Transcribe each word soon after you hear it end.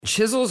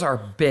Chisels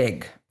are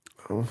big.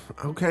 Oh,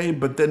 okay,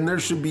 but then there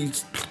should be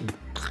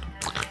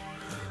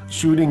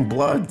shooting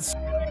bloods.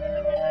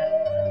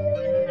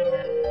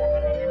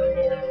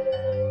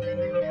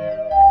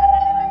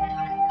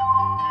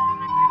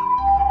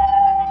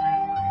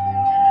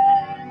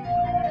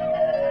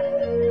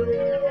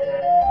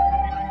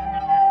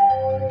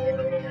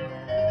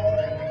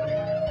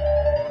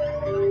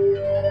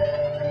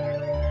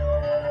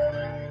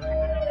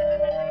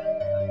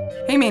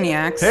 Hey,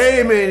 Maniacs.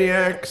 Hey,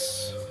 Maniacs!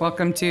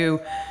 Welcome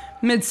to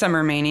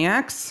Midsummer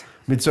Maniacs.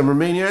 Midsummer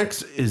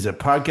Maniacs is a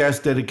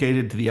podcast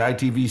dedicated to the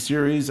ITV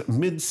series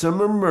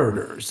Midsummer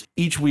Murders.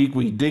 Each week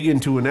we dig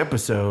into an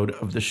episode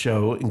of the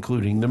show,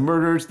 including the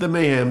murders, the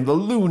mayhem, the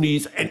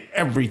loonies, and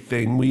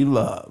everything we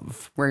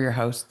love. We're your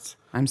hosts.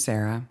 I'm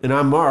Sarah. And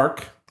I'm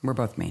Mark. We're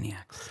both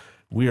maniacs.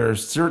 We are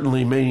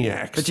certainly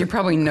maniacs. But you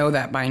probably know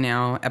that by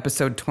now,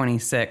 episode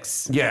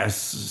 26. Yes.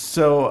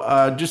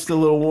 So just a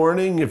little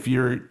warning, if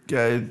your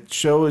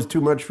show is too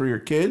much for your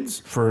kids,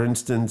 for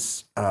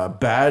instance,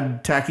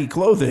 bad tacky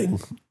clothing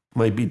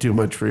might be too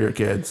much for your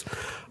kids,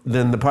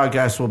 then the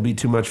podcast will be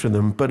too much for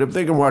them. But if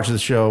they can watch the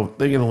show,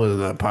 they can listen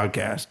to the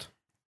podcast.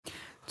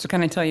 So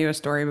can I tell you a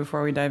story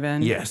before we dive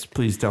in? Yes,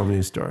 please tell me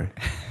a story.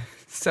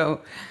 So,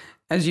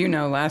 as you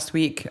know, last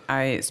week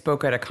I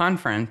spoke at a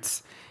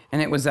conference,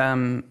 and it was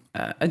a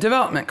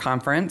development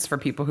conference for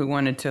people who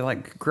wanted to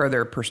like grow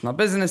their personal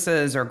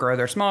businesses or grow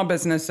their small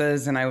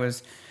businesses. And I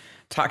was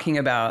talking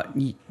about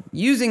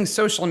using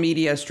social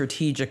media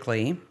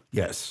strategically.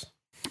 Yes.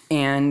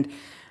 And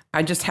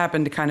I just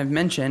happened to kind of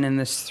mention in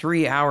this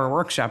 3-hour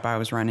workshop I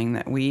was running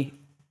that we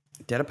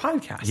did a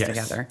podcast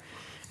together,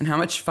 and how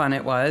much fun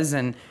it was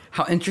and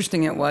how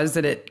interesting it was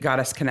that it got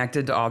us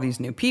connected to all these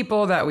new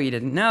people that we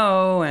didn't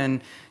know.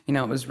 And, you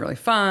know, it was really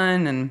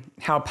fun, and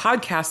how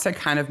podcasts had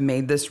kind of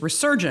made this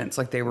resurgence.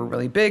 Like they were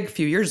really big a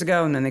few years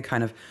ago, and then they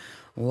kind of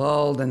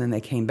lulled, and then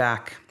they came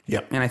back.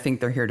 Yep. And I think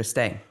they're here to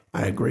stay.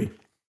 I agree.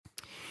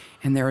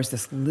 And there was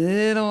this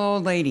little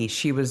old lady.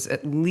 She was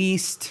at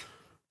least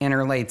in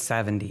her late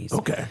 70s.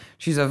 Okay.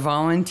 She's a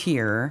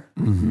volunteer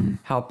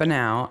helping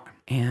out.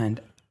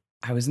 And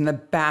I was in the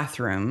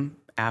bathroom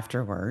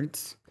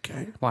afterwards,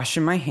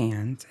 washing my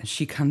hands. And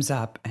she comes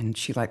up and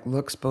she like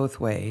looks both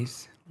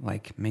ways,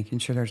 like making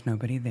sure there's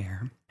nobody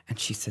there. And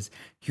she says,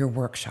 "Your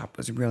workshop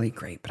was really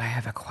great, but I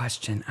have a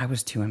question. I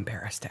was too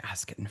embarrassed to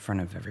ask it in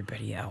front of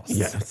everybody else."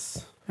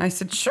 Yes. And I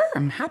said, "Sure,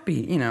 I'm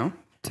happy,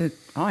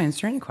 I'll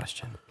answer any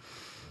question."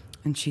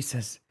 And she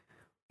says,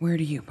 "Where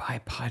do you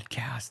buy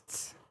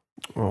podcasts?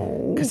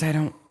 Oh. Because I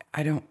don't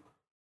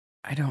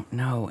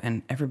know,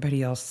 and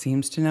everybody else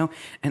seems to know,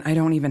 and I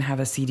don't even have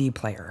a CD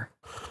player."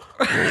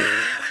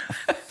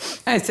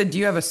 I said, "Do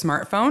you have a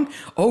smartphone?"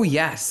 "Oh,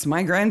 yes.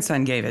 My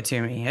grandson gave it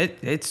to me.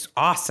 It's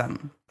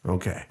awesome."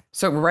 Okay.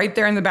 So right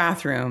there in the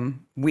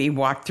bathroom, we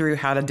walked through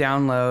how to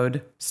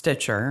download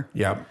Stitcher.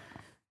 Yep.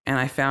 And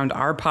I found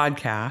our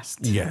podcast.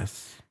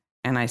 Yes.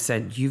 And I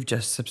said, "You've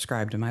just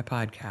subscribed to my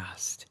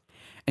podcast."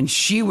 And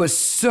she was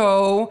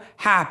so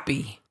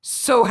happy.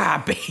 So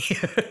happy.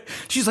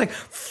 She's like,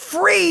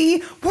 "Free?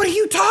 What are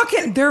you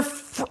talking? They're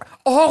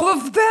all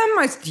of them?"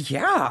 I said,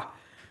 "Yeah."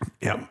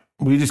 Yep.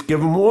 We just give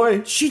them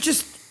away. She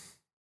just,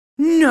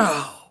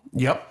 "No."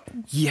 Yep.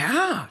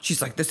 "Yeah."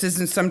 She's like, "This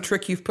isn't some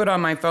trick you've put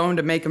on my phone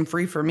to make them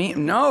free for me."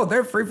 "No,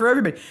 they're free for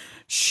everybody."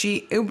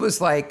 It was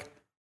like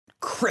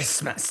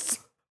Christmas.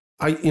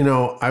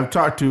 I've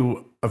talked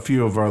to a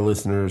few of our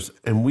listeners,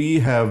 and we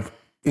have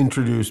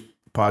introduced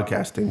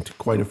podcasting to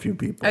quite a few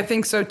people. I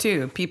think so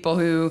too. People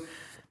who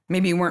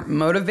maybe weren't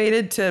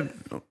motivated to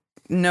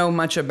know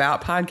much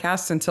about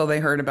podcasts until they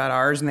heard about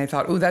ours, and they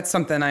thought, "Oh, that's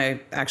something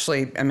I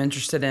actually am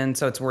interested in,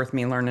 so it's worth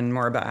me learning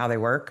more about how they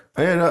work."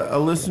 I had a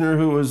listener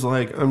who was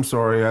like, "I'm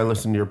sorry, I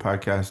listened to your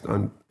podcast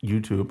on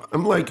YouTube."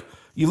 I'm like,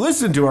 "You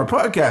listen to our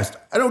podcast.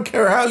 I don't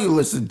care how you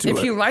listen to it.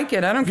 If you like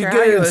it, I don't care If how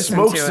you're you getting listen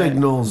smoke to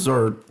signals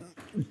or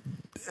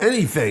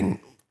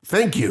anything,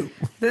 thank you."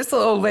 This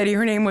little old lady,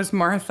 her name was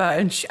Martha,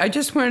 and I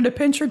just wanted to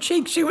pinch her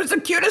cheek. She was the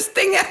cutest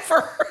thing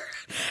ever.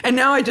 And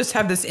now I just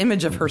have this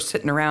image of her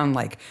sitting around,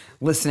 like,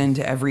 listening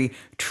to every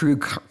true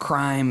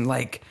crime,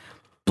 like,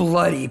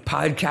 bloody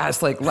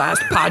podcast, like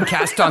Last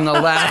Podcast on the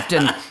Left,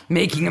 and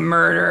Making a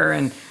Murder,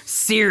 and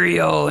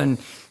Serial, and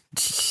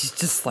she's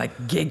just,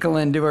 like,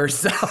 giggling to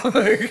herself.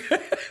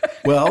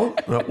 Well,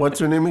 what's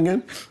her name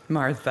again?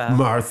 Martha.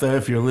 Martha,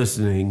 if you're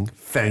listening,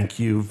 thank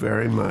you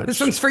very much.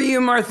 This one's for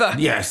you, Martha.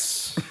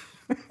 Yes.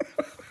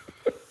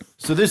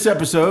 So this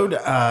episode,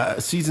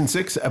 season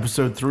 6,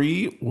 episode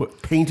 3,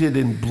 Painted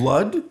in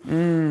Blood.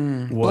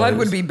 Blood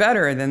would be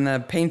better than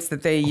the paints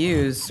that they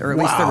use, or at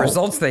least the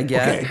results they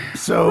get. Okay,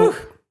 so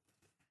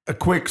a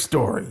quick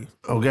story,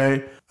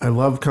 okay? I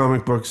love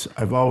comic books.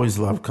 I've always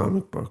loved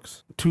comic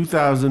books.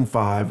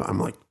 2005, I'm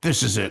like,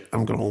 this is it.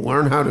 I'm going to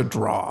learn how to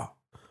draw,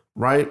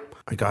 right?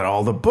 I got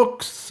all the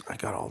books. I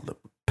got all the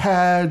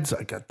pads.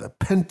 I got the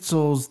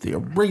pencils, the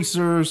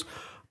erasers.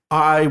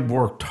 I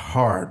worked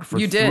hard for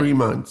 3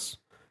 months.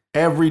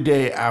 Every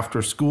day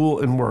after school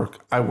and work,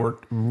 I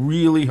worked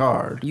really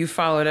hard. You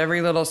followed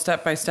every little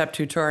step-by-step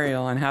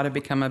tutorial on how to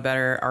become a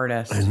better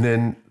artist. And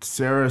then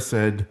Sarah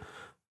said,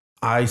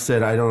 I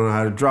said, I don't know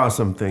how to draw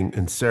something.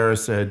 And Sarah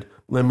said,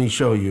 let me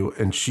show you.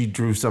 And she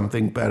drew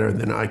something better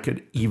than I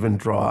could even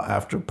draw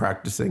after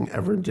practicing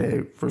every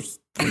day for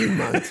 3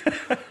 months.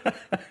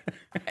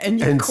 And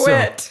you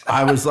quit. So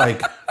I was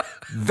like,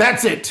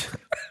 that's it.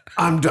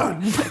 I'm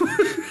done.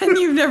 And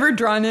you've never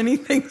drawn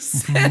anything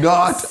since.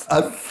 Not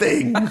a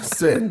thing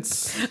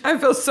since. I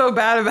feel so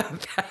bad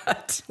about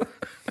that.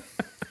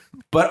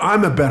 But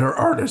I'm a better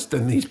artist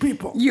than these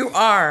people. You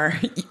are.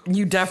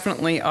 You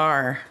definitely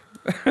are.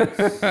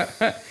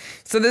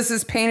 So this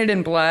is Painted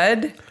in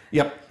Blood.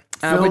 Yep.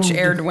 Which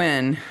aired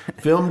when?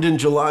 Filmed in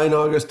July and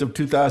August of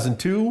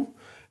 2002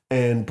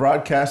 and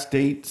broadcast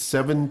date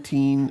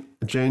 17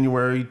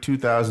 January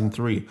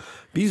 2003.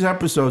 These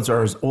episodes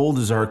are as old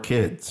as our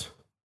kids.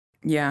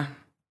 Yeah.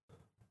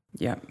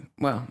 Yeah.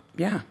 Well,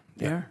 yeah,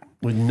 they are.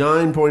 With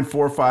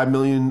 9.45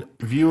 million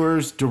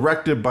viewers,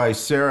 directed by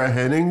Sarah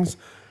Hellings.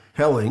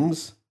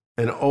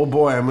 And oh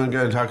boy, I'm going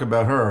to talk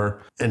about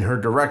her and her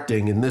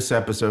directing in this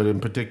episode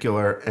in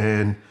particular.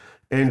 And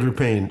Andrew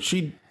Payne.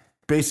 She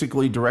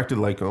basically directed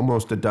like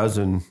almost a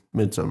dozen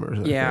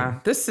Midsommars. Yeah.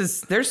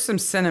 There's some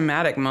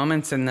cinematic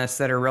moments in this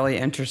that are really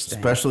interesting.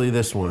 Especially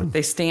this one.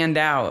 They stand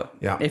out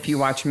if you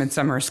watch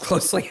Midsommar as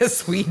closely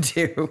as we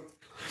do.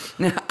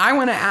 Now, I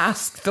want to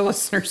ask the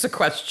listeners a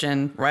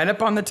question right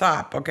up on the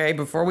top, okay,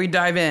 before we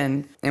dive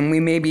in, and we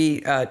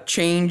maybe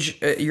change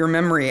your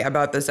memory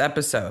about this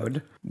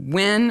episode.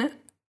 When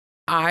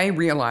I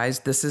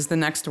realized this is the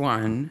next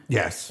one.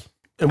 Yes.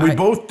 And we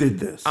both did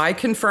this. I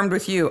confirmed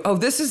with you,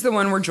 this is the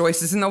one where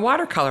Joyce is in the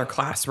watercolor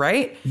class,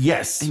 right?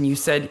 Yes. And you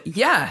said,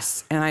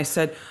 yes. And I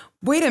said,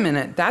 wait a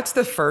minute, that's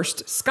the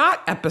first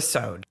Scott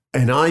episode.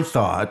 And I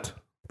thought,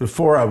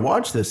 before I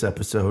watched this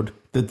episode,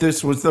 that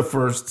this was the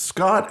first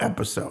Scott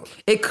episode.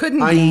 It couldn't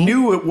be. I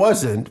knew it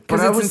wasn't, but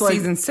I was in like,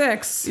 season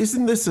 6.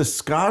 Isn't this a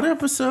Scott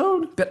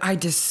episode? But I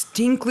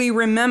distinctly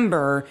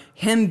remember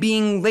him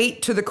being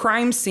late to the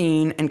crime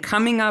scene and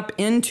coming up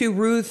into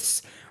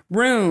Ruth's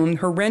room,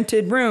 her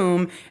rented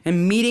room,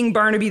 and meeting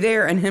Barnaby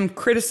there and him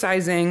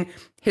criticizing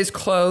his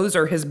clothes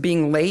or his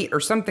being late or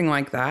something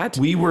like that.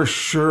 We were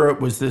sure it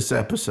was this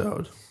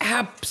episode.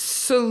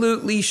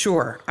 Absolutely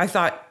sure. I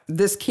thought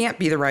this can't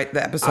be the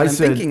episode I'm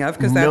thinking of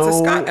because that's a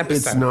Scott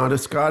episode. It's not a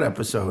Scott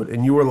episode.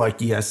 And you were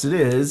like, yes, it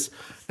is.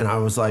 And I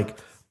was like,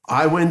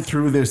 I went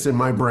through this in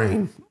my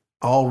brain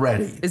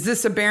already. Is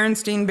this a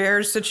Berenstein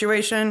Bears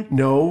situation?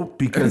 No,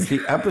 because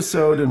the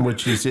episode in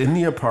which he's in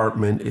the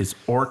apartment is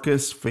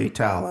Orcus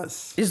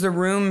Fatalis. Is the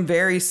room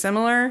very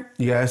similar?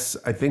 Yes,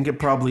 I think it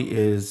probably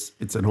is.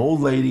 It's an old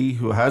lady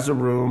who has a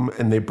room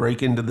and they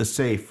break into the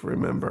safe,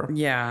 remember?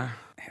 Yeah.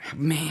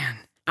 Man,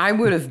 I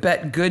would have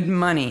bet good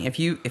money if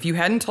you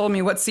hadn't told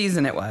me what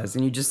season it was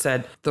and you just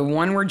said the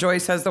one where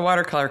Joyce has the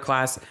watercolor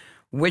class,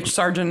 which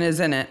sergeant is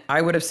in it,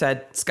 I would have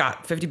said,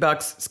 Scott,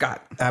 $50,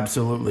 Scott.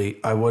 Absolutely.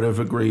 I would have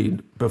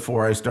agreed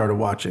before I started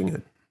watching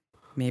it.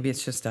 Maybe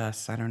it's just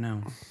us. I don't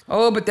know.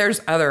 Oh, but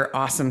there's other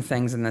awesome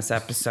things in this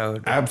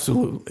episode.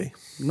 Absolutely.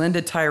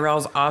 Linda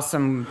Tyrell's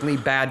awesomely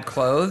bad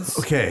clothes.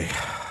 Okay.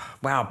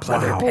 Wow,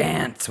 pleather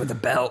pants with a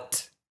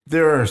belt.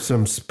 There are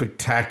some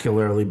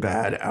spectacularly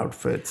bad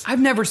outfits.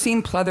 I've never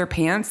seen pleather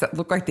pants that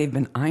look like they've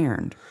been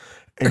ironed.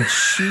 And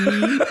she,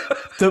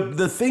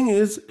 the thing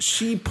is,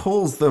 she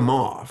pulls them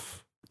off.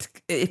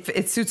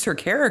 It suits her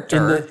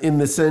character. In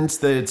the sense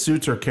that it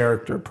suits her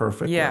character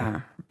perfectly.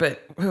 Yeah,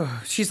 but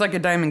she's like a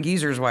Diamond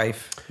Geezer's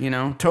wife, you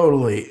know?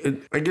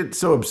 Totally. I get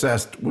so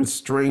obsessed with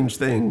strange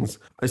things.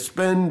 I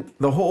spend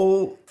the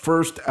whole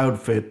first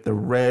outfit, the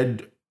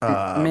red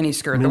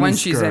miniskirt, the one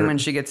she's in when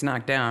she gets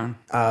knocked down.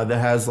 That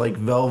has like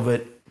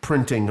velvet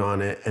printing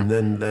on it, and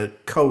then the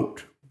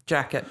coat.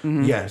 Jacket.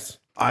 Mm-hmm. Yes.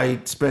 I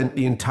spent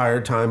the entire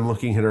time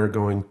looking at her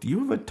going, do you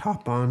have a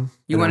top on?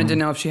 You wanted to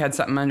know if she had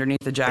something underneath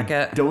the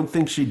jacket? I don't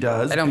think she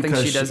does. I don't think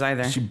she does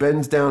either. She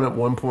bends down at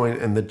one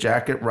point and the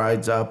jacket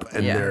rides up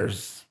and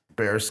there's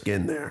bare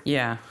skin there.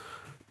 Yeah.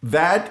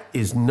 That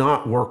is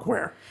not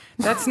workwear.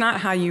 That's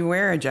not how you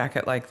wear a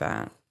jacket like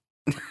that.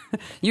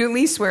 You at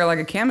least wear like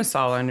a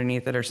camisole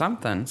underneath it or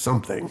something.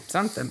 Something.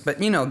 But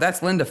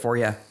that's Linda for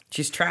you.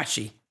 She's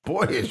trashy.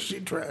 Boy, is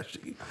she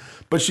trashy.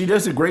 But she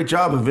does a great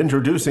job of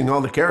introducing all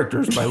the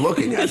characters by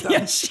looking at them.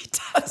 Yes, she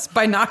does.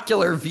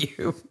 Binocular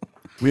view.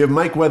 We have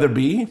Mike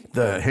Weatherby,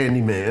 the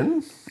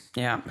handyman.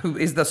 Yeah, who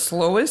is the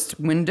slowest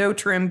window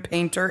trim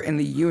painter in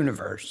the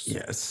universe.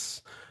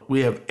 Yes.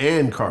 We have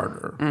Ann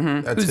Carter.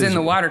 Mm-hmm. Who's in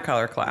the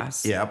watercolor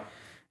class. Yep.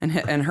 And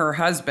her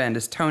husband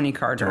is Tony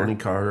Carter. Tony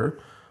Carter.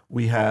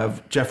 We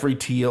have Jeffrey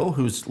Teal,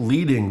 who's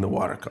leading the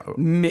watercolor.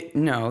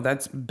 No,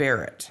 that's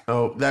Barrett.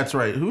 Oh, that's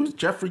right. Who's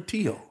Jeffrey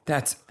Teal?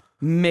 That's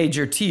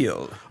Major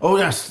Teal. Oh,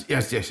 yes.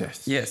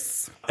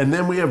 Yes. And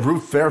then we have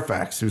Ruth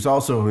Fairfax, who's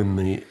also in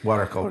the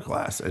watercolor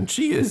class. And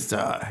she is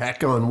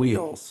heck on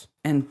wheels.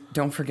 And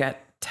don't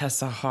forget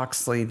Tessa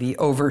Hawksley, the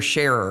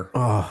oversharer.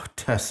 Oh,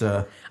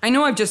 Tessa. I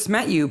know I've just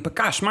met you, but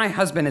gosh, my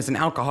husband is an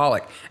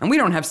alcoholic and we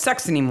don't have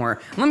sex anymore.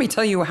 Let me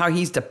tell you how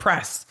he's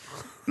depressed.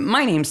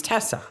 My name's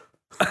Tessa.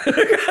 Wait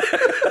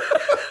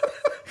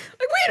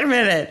a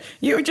minute.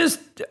 You just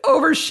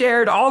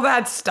overshared all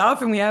that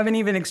stuff and we haven't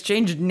even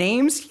exchanged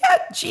names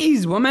yet?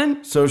 Jeez,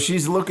 woman. So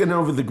she's looking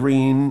over the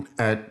green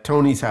at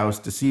Tony's house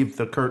to see if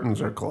the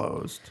curtains are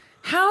closed.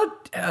 How...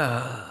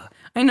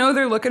 I know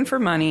they're looking for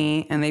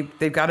money and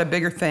they've got a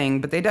bigger thing,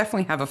 but they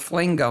definitely have a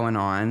fling going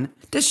on.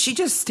 Does she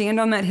just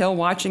stand on that hill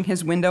watching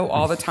his window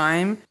all the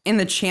time in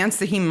the chance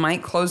that he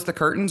might close the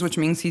curtains, which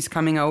means he's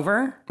coming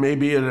over?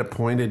 Maybe at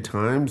appointed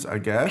times, I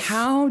guess.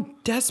 How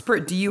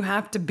desperate do you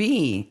have to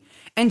be?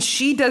 And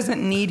she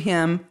doesn't need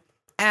him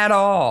at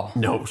all.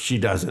 No, she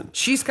doesn't.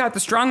 She's got the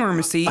strong room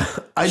receipt.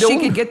 She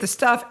could get the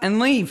stuff and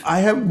leave. I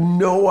have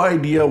no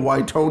idea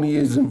why Tony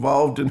is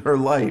involved in her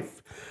life.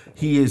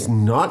 He is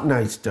not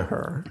nice to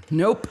her.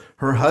 Nope.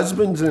 Her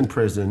husband's in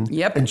prison.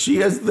 Yep. And she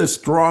has the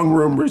strong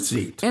room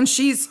receipt. And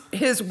she's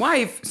his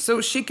wife,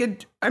 so she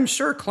could, I'm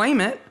sure,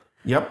 claim it.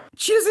 Yep.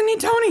 She doesn't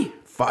need Tony.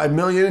 $5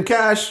 million in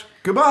cash.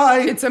 Goodbye.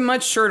 It's a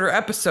much shorter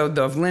episode,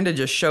 though, if Linda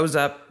just shows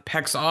up,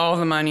 packs all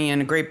the money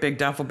in a great big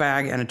duffel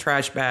bag and a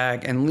trash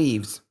bag and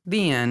leaves.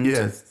 The end.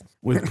 Yes.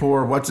 With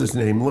poor, what's his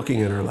name,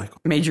 looking at her like...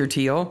 Major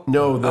Teal?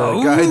 No,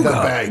 the guy at the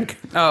bank.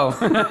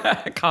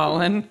 Oh,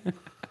 Colin.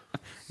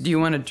 Do you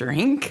want a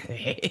drink?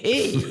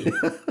 Hey.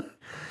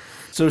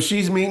 So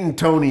she's meeting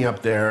Tony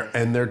up there,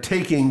 and they're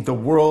taking the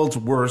world's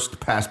worst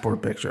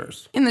passport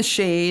pictures. In the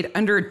shade,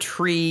 under a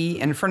tree,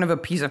 in front of a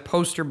piece of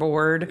poster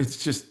board.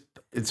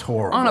 It's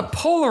horrible. On a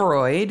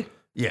Polaroid.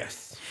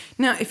 Yes.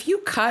 Now, if you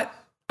cut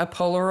a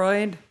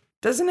Polaroid,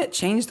 doesn't it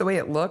change the way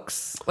it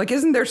looks? Like,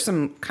 isn't there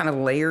some kind of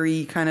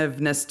layery kind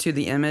ofness to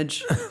the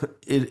image?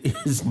 It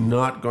is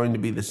not going to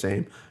be the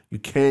same. You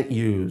can't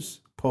use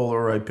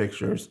Polaroid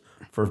pictures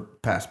for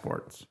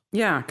passports.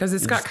 Yeah, because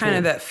it's got kind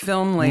of that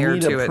film layer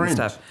to it and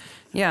stuff.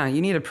 Yeah, you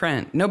need a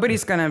print.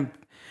 Nobody's going to...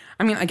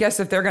 I mean, I guess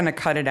if they're going to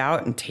cut it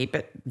out and tape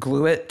it,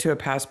 glue it to a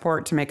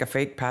passport to make a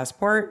fake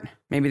passport,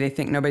 maybe they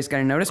think nobody's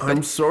going to notice. But,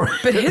 I'm sorry.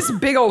 But his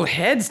big old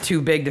head's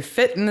too big to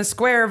fit in the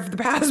square of the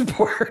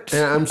passport.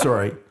 And I'm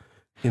sorry.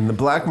 In the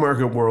black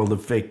market world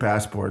of fake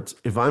passports,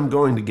 if I'm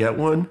going to get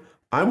one,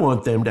 I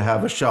want them to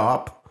have a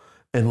shop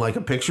and like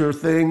a picture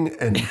thing.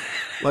 And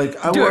like,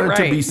 I want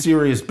it to be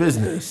serious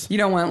business. You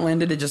don't want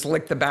Linda to just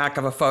lick the back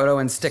of a photo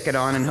and stick it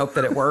on and hope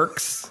that it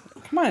works.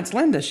 Come on, it's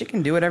Linda. She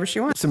can do whatever she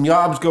wants. Some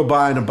yobs go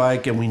by on a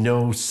bike and we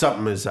know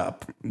something is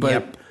up.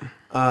 But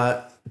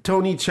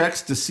Tony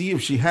checks to see if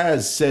she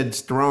has said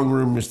strong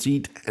room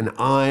receipt, and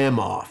I am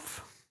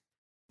off.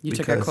 You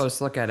took a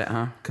close look at it,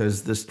 huh?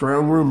 Because the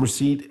strong room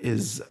receipt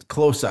is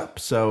close up.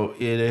 So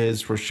it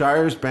is for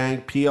Shires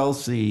Bank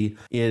PLC.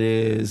 It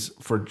is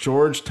for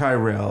George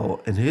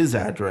Tyrell, and his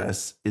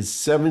address is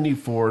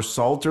 74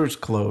 Salters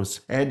Close,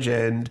 Hedge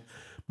End,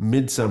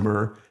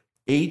 Midsummer,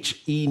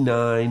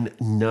 HE9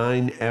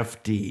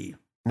 9FD.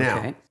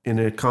 Now, in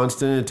a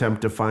constant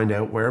attempt to find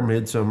out where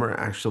Midsummer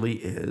actually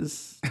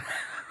is.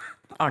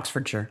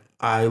 Oxfordshire.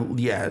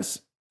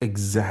 Yes,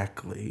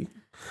 exactly.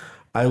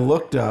 I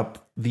looked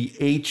up the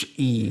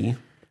HE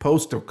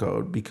postal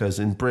code because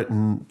in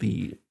Britain,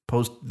 the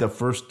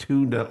first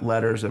two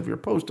letters of your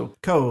postal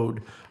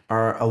code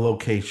are a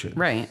location.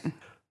 Right.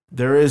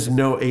 There is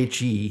no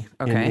HE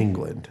in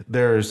England.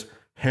 There's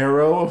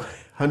Harrow,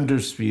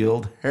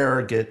 Huddersfield,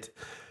 Harrogate,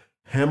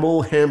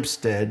 Hemel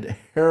Hempstead,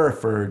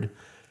 Hereford,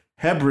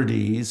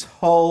 Hebrides,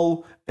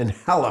 Hull, and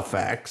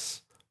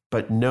Halifax,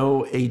 but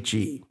no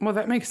HE. Well,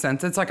 that makes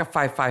sense. It's like a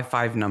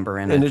 555 number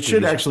in it. And it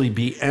should actually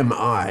be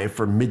MI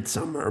for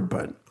Midsummer,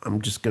 but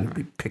I'm just going to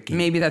be picky.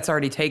 Maybe that's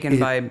already taken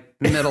by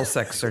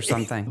Middlesex or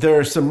something. There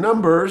are some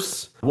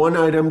numbers. One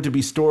item to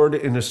be stored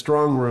in a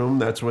strong room.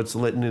 That's what's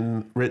written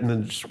in the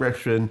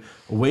description.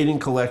 Awaiting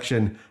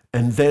collection.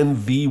 And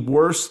then the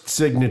worst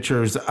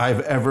signatures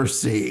I've ever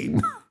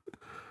seen.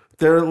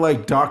 They're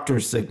like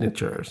doctor's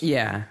signatures.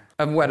 Yeah.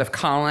 Of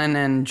Colin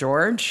and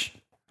George?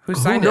 Who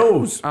signed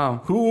knows? it?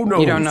 Oh. Who knows?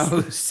 You don't know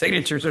whose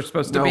signatures are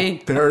supposed to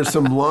be? There are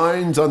some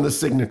lines on the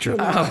signature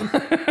line.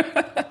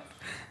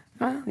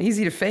 Well,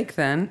 easy to fake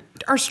then.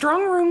 Are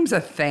strong rooms a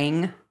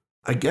thing?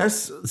 I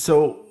guess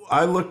so.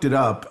 I looked it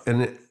up,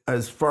 and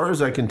as far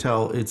as I can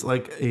tell, it's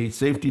like a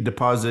safety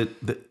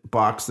deposit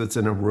box that's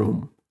in a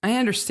room. I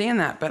understand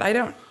that, but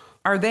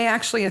are they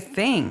actually a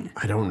thing?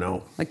 I don't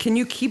know. Like, can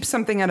you keep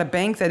something at a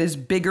bank that is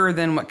bigger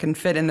than what can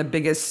fit in the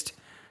biggest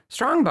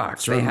strong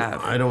box they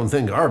have? I don't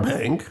think our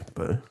bank,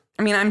 but...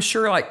 I mean, I'm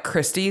sure like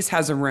Christie's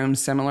has a room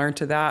similar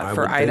to that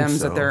for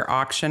items that they're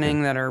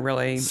auctioning that are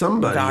really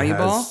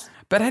valuable.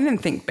 But I didn't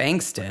think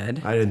banks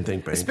did. I didn't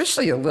think banks.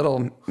 Especially a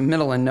little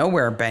middle of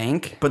nowhere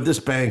bank. But this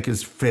bank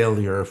is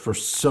failure for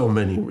so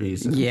many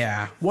reasons.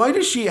 Yeah. Why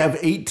does she have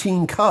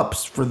 18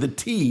 cups for the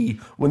tea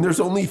when there's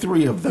only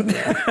 3 of them?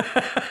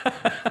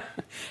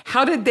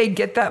 How did they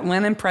get that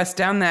linen press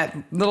down that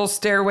little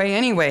stairway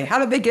anyway? How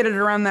did they get it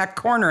around that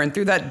corner and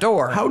through that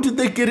door? How did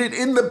they get it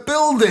in the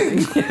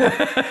building?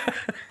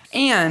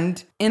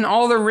 And in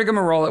all the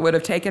rigmarole it would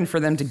have taken for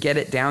them to get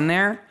it down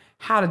there,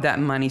 how did that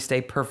money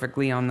stay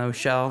perfectly on those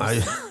shelves?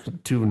 I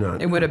do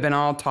not. It would have been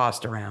all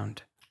tossed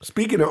around.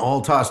 Speaking of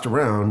all tossed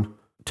around,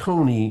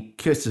 Tony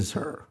kisses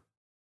her.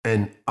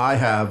 And I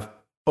have,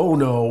 oh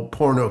no,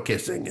 porno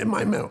kissing in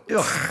my mouth.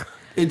 Ugh.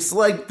 It's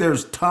like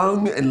there's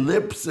tongue and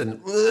lips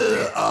and,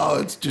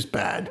 it's just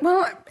bad.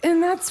 Well,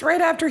 and that's right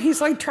after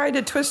he's like tried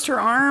to twist her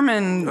arm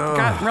and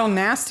got real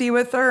nasty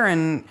with her.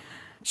 And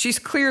she's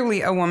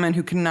clearly a woman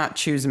who cannot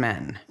choose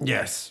men.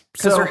 Yes.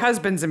 Because her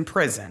husband's in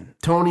prison.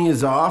 Tony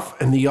is off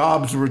and the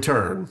Obs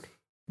return.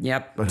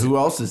 Yep. But who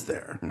else is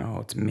there? No,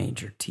 it's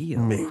Major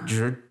Teal.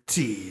 Major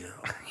Teal.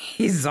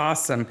 He's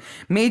awesome.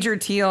 Major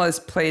Teal is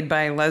played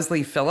by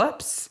Leslie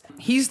Phillips.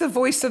 He's the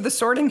voice of the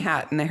Sorting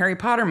Hat in the Harry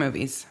Potter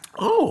movies.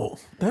 Oh,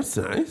 that's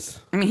nice.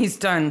 I mean, he's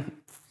done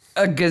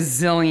a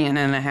gazillion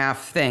and a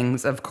half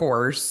things, of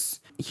course.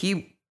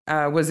 He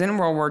was in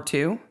World War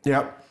II.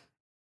 Yep.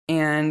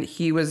 And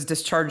he was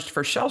discharged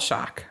for shell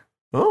shock.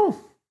 Oh.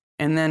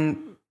 And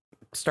then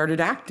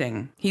started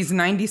acting. He's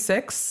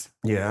 96.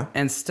 Yeah.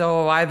 And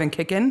still alive and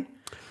kicking.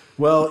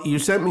 Well, you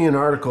sent me an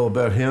article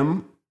about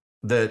him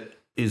that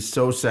is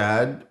so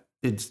sad.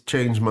 It's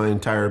changed my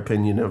entire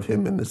opinion of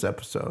him in this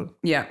episode.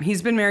 Yeah,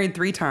 he's been married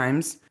 3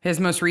 times. His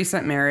most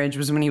recent marriage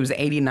was when he was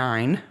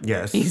 89.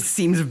 Yes. He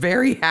seems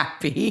very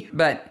happy,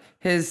 but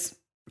his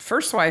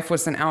first wife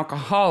was an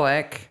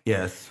alcoholic.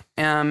 Yes.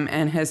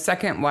 And his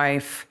second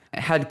wife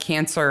had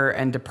cancer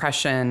and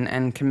depression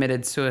and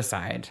committed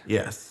suicide.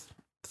 Yes.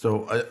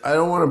 So I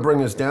don't want to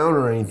bring us down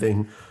or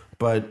anything,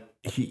 but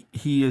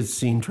he has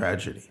seen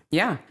tragedy.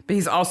 Yeah, but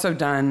he's also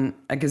done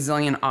a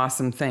gazillion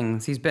awesome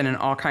things. He's been in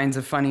all kinds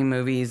of funny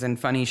movies and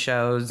funny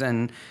shows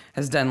and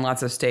has done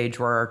lots of stage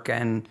work,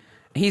 and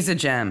he's a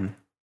gem.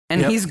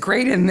 And he's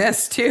great in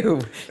this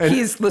too. And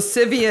he's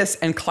lascivious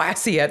and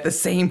classy at the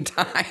same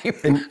time.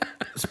 And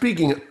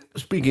speaking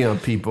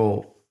of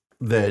people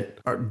that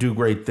do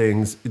great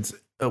things, it's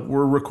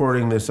we're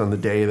recording this on the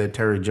day that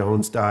Terry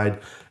Jones died.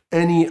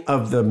 Any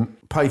of the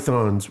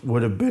Pythons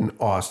would have been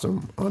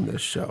awesome on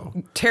this show.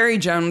 Terry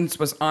Jones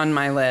was on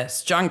my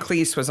list. John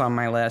Cleese was on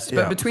my list.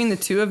 But between the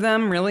two of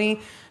them,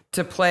 really,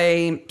 to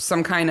play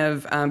some kind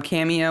of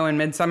cameo in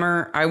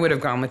Midsommar, I would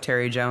have gone with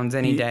Terry Jones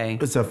any day.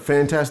 He's a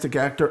fantastic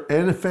actor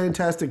and a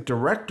fantastic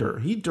director.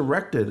 He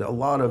directed a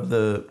lot of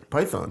the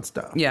Python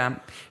stuff. Yeah.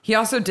 He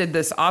also did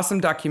this awesome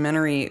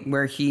documentary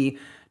where he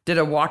did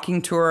a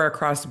walking tour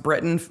across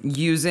Britain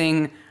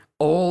using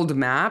old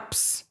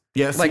maps.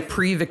 Yes. Like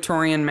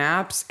pre-Victorian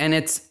maps, and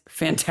it's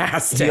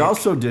fantastic. He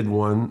also did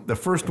one, the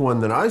first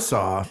one that I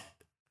saw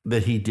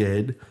that he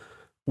did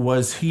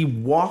was he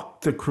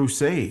walked the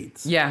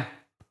Crusades. Yeah.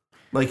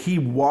 Like he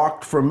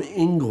walked from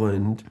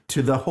England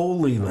to the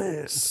Holy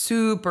Land.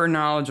 Super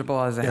knowledgeable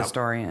as a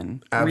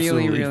historian.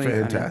 Absolutely really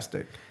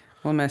fantastic. Funny.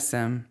 We'll miss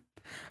him.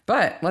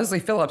 But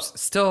Leslie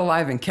Phillips, still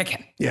alive and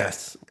kicking.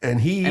 Yes.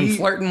 And he... And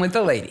flirting with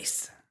the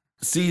ladies.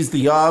 Sees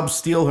the Obs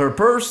steal her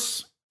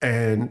purse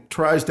and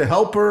tries to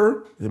help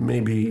her and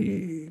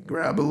maybe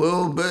grab a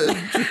little bit.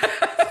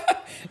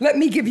 Let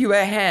me give you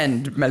a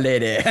hand, my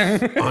lady.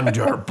 On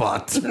your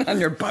butt. On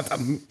your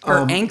bottom.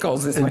 Her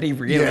ankles is what he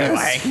really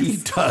likes. He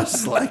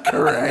does like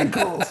her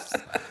ankles.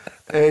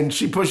 And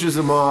she pushes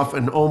him off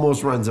and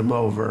almost runs him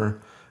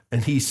over.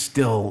 And he's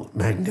still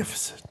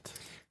magnificent.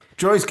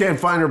 Joyce can't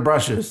find her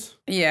brushes.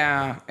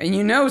 Yeah. And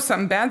you know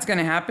something bad's going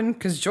to happen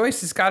because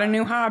Joyce has got a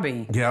new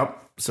hobby. Yep.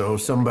 So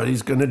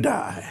somebody's going to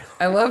die.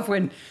 I love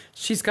when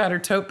she's got her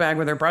tote bag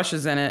with her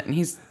brushes in it,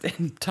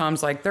 and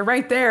Tom's like, they're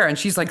right there. And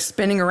she's like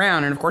spinning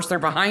around, and of course they're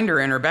behind her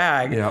in her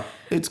bag. Yep.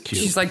 It's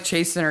cute. She's like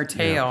chasing her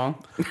tail.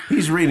 Yep.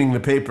 He's reading the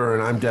paper,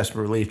 and I'm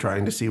desperately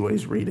trying to see what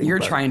he's reading. You're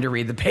trying to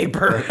read the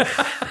paper.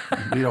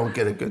 We don't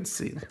get a good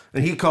scene.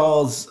 And he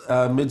calls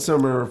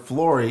Midsommar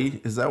Flory,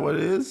 is that what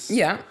it is?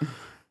 Yeah.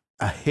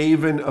 A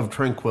haven of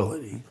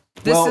tranquility.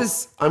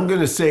 This I'm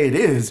going to say it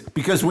is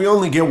because we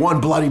only get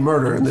one bloody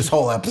murder in this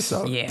whole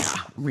episode. Yeah,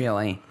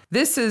 really.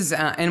 This is,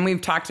 and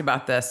we've talked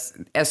about this,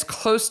 as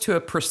close to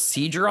a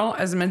procedural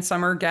as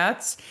Midsommar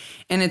gets.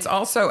 And it's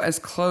also as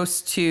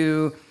close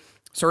to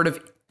sort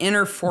of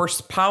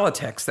interforce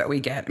politics that we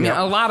get. I mean,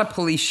 a lot of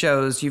police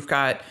shows, you've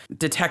got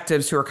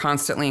detectives who are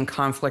constantly in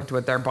conflict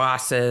with their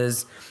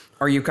bosses,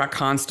 or you've got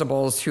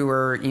constables who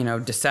are,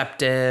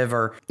 deceptive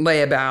or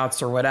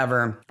layabouts or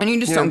whatever. And you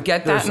just don't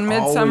get that in Midsommar.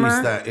 There's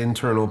always that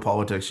internal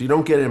politics. You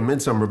don't get it in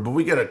Midsommar, but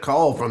we get a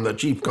call from the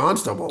chief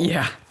constable.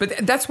 Yeah, but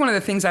that's one of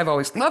the things I've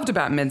always loved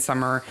about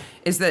Midsommar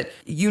is that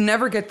you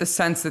never get the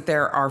sense that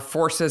there are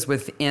forces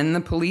within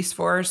the police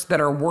force that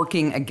are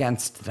working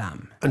against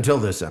them. Until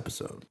this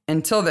episode.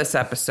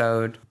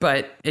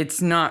 But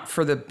it's not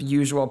for the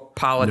usual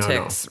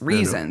politics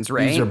reasons,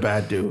 right? These are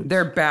bad dudes.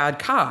 They're bad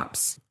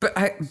cops. But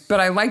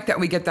I like that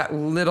we get that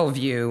little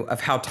view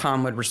of how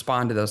Tom would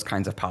respond to those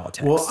kinds of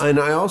politics. Well, and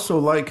I also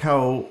like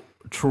how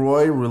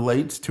Troy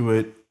relates to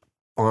it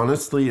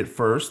honestly at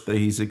first, that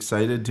he's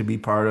excited to be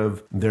part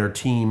of their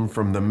team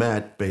from the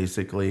Met,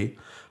 basically.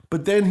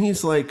 But then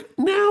he's like,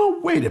 now,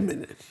 wait a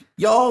minute.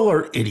 Y'all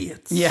are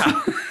idiots.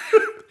 Yeah.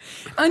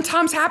 And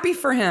Tom's happy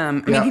for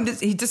him. I mean, Yeah.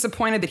 he's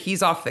disappointed that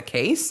he's off the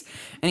case.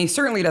 And he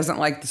certainly doesn't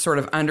like the sort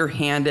of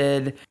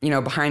underhanded,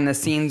 behind the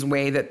scenes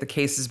way that the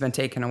case has been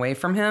taken away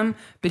from him.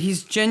 But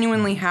he's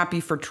genuinely happy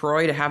for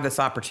Troy to have this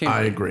opportunity.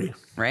 I agree.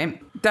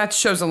 Right? That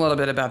shows a little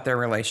bit about their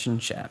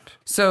relationship.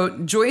 So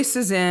Joyce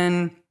is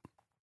in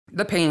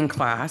the painting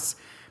class.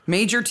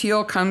 Major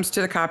Teal comes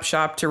to the cop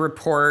shop to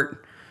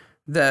report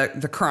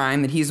the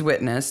crime that he's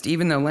witnessed,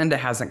 even though Linda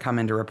hasn't come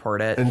in to report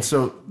it. And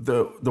so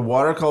the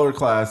watercolor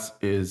class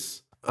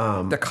is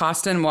The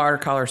Costin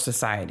Watercolor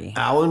Society.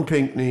 Alan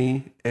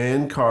Pinkney,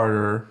 Ann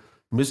Carter,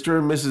 Mr.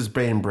 and Mrs.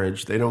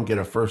 Bainbridge. They don't get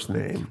a first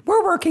name.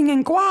 We're working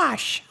in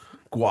gouache.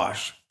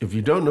 Gouache. If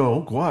you don't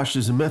know, gouache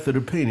is a method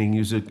of painting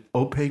using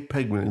opaque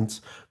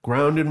pigments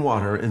ground in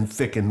water and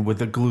thickened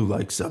with a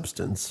glue-like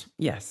substance.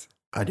 Yes.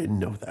 I didn't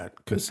know that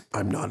because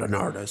I'm not an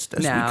artist, as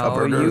we Now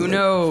covered you earlier.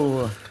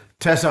 know.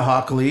 Tessa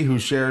Hockley, who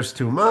shares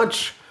too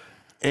much,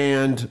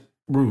 and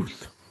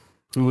Ruth,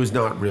 who is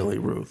not really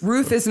Ruth.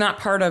 Ruth is not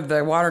part of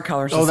the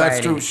Watercolor Society. Oh,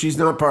 that's true. She's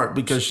not part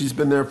because she's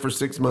been there for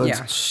 6 months.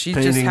 Yeah, she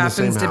painting just the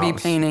happens same to be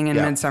house. painting in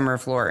Yeah. Midsummer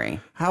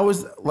Flurry. How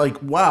is,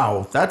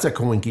 wow, that's a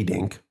coinky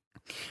dink.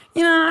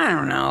 I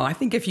don't know. I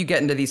think if you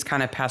get into these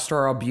kind of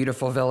pastoral,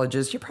 beautiful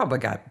villages, you probably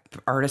got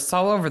artists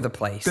all over the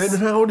place. Then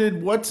how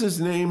did what's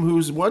his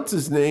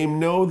name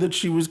know that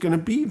she was going to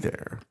be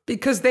there?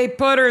 Because they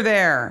put her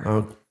there.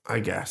 Oh, I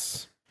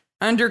guess.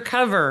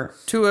 Undercover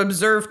to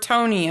observe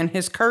Tony and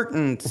his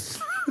curtains.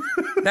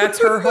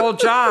 That's her whole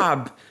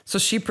job. So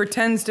she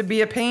pretends to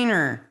be a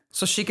painter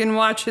so she can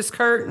watch his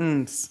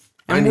curtains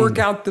and work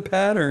out the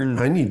pattern.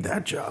 I need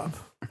that job.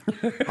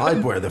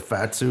 I'd wear the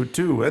fat suit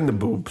too and the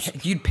boobs.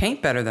 You'd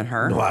paint better than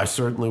her. Well, I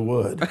certainly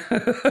would.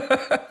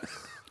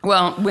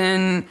 Well,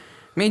 when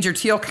Major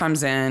Teal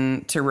comes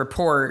in to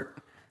report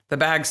the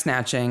bag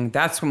snatching,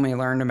 that's when we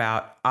learned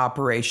about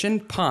Operation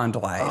Pond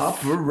Life.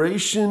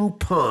 Operation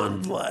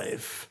Pond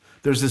Life.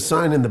 There's a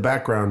sign in the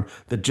background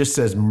that just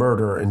says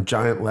murder in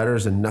giant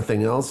letters and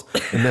nothing else.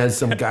 And then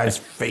some guy's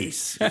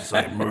face. It's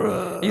like,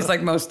 bruh. He's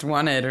like most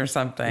wanted or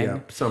something. Yeah,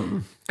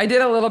 something. I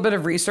did a little bit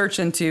of research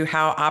into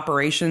how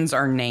operations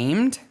are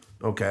named,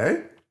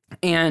 Okay.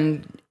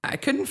 and I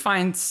couldn't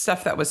find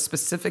stuff that was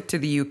specific to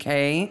the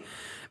UK,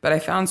 but I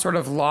found sort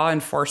of law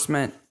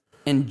enforcement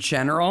in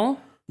general.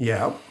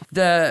 Yeah.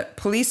 The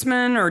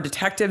policemen or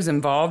detectives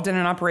involved in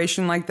an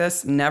operation like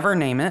this never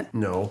name it.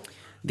 No.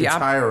 It's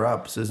higher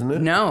ups, isn't it?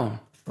 No.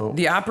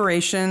 The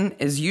operation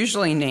is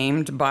usually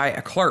named by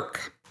a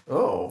clerk,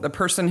 Oh. the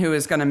person who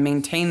is going to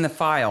maintain the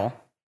file,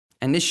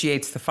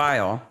 initiates the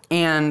file,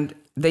 and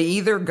they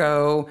either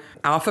go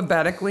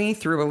alphabetically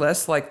through a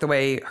list like the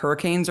way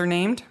hurricanes are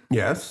named,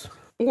 Yes.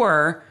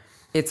 or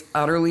it's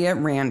utterly at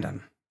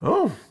random,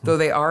 Oh. though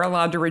they are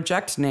allowed to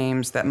reject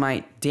names that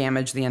might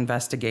damage the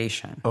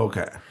investigation.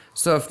 Okay.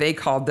 So if they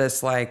called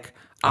this like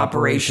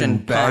Operation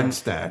Bag Pond,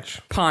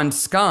 Snatch. Pond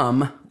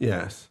Scum,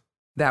 Yes.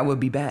 that would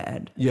be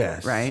bad.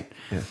 Yes. Right?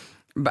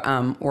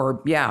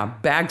 Yeah.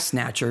 Bag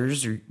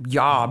snatchers or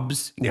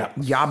yobs, Yeah.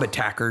 yob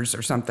attackers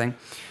or something.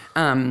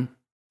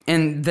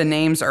 And the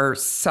names are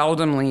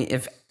seldomly,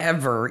 if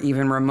ever,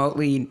 even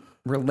remotely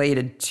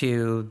related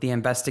to the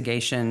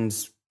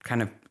investigation's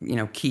kind of,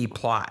 key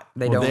plot.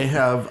 They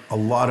have a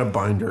lot of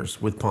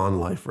binders with Pond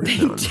Life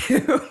written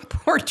on.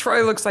 Poor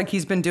Troy looks like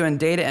he's been doing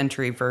data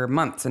entry for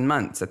months and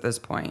months at this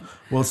point.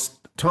 Well,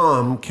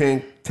 Tom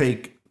can't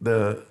take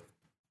the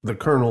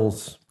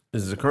colonel's,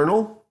 is it the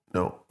colonel?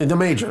 No, the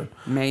major.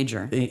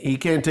 Major. He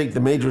can't take the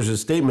major's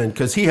statement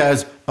because he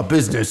has a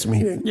business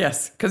meeting.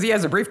 Yes, because he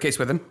has a briefcase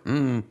with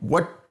him.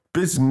 What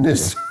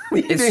business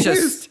meeting It's is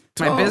just,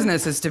 my Tom?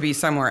 business is to be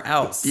somewhere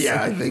else.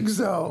 Yeah, I think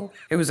so.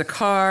 It was a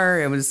car.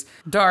 It was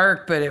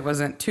dark, but it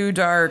wasn't too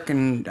dark.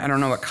 And I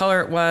don't know what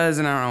color it was,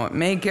 and I don't know what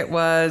make it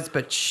was,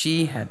 but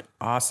she had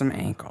awesome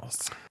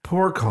ankles.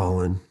 Poor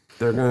Colin.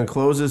 They're going to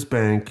close his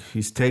bank.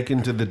 He's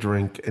taken to the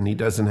drink, and he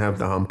doesn't have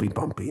the humpy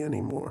bumpy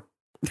anymore.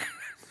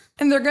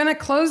 And they're going to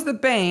close the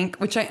bank,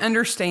 which I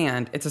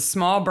understand. It's a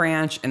small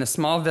branch in a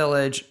small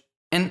village.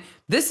 And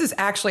this is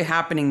actually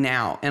happening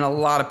now in a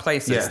lot of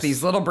places. Yes.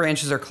 These little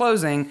branches are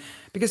closing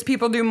because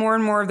people do more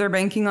and more of their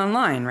banking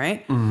online,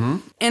 right? Mm-hmm.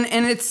 And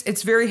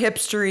it's very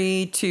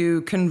hipstery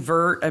to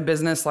convert a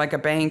business like a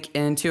bank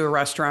into a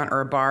restaurant or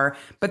a bar.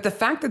 But the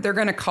fact that they're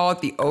going to call it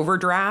the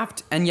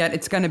Overdraft and yet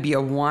it's going to be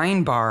a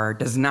wine bar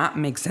does not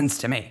make sense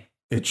to me.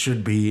 It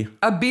should be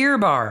A beer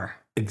bar.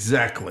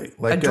 exactly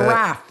like A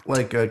draft.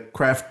 like a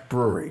craft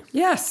brewery.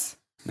 Yes.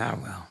 Oh,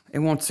 well, it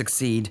won't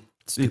succeed.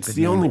 It's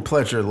the only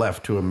pleasure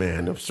left to a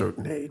man of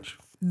certain age.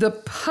 The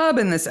pub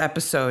in this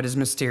episode is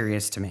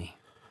mysterious to me.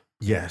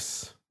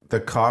 Yes, the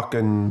Cock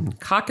and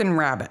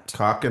Rabbit.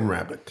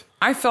 Rabbit.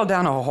 I fell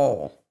down a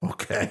hole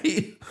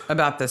Okay,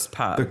 about this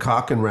pub. the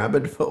Cock and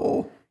Rabbit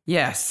hole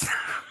Yes.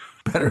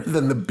 better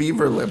than the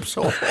Beaver Lips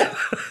hole.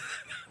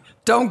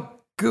 Don't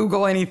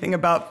Google anything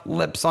about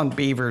lips on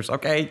beavers,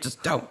 okay?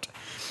 Just don't.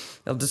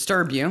 They'll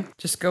disturb you.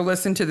 Just go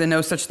listen to the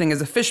No Such Thing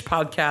as a Fish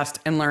podcast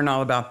and learn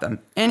all about them.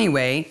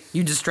 Anyway,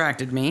 you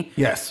distracted me.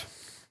 Yes.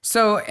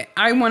 So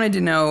I wanted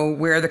to know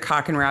where the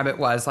Cock and Rabbit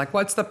was. Like,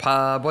 what's the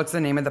pub? What's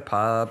the name of the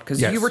pub?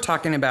 Because you were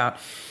talking about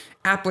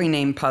aptly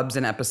named pubs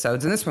and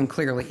episodes, and this one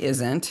clearly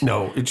isn't.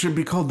 No, it should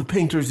be called the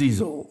Painter's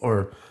Easel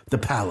or the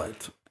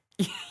Palette.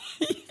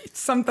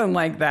 Something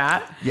like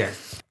that.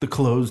 Yes, the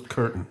Closed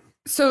Curtain.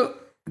 So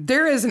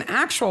there is an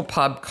actual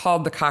pub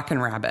called the Cock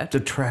and Rabbit. The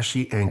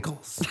Trashy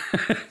Ankles.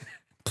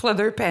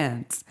 Pleather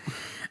pants.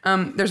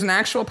 There's an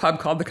actual pub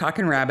called the Cock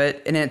and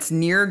Rabbit, and it's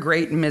near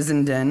Great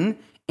Missenden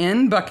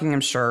in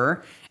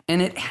Buckinghamshire,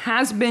 and it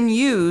has been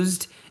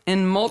used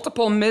in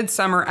multiple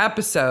Midsummer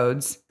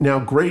episodes. Now,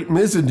 Great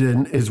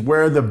Missenden is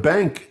where the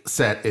bank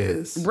set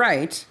is.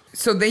 Right.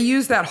 So they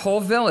use that whole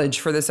village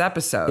for this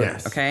episode.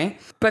 Yes. Okay.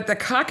 But the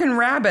Cock and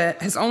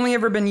Rabbit has only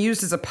ever been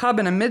used as a pub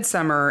in a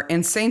Midsummer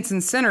in Saints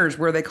and Sinners,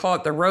 where they call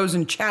it the Rose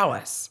and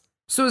Chalice.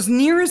 So as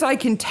near as I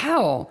can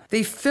tell,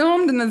 they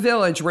filmed in the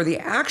village where the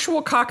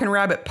actual Cock and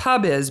Rabbit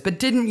pub is, but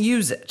didn't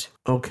use it.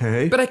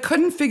 Okay. But I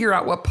couldn't figure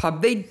out what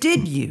pub they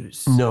did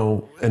use.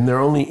 No, and they're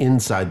only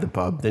inside the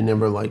pub. They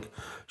never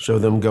show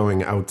them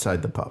going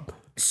outside the pub.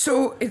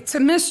 So it's a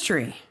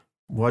mystery.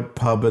 What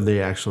pub are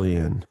they actually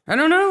in? I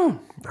don't know.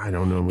 I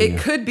don't know. It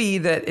could be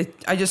that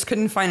I just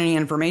couldn't find any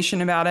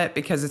information about it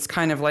because it's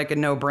kind of like a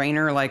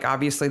no-brainer. Like,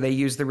 obviously, they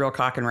use the real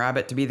Cock and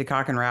Rabbit to be the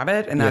Cock and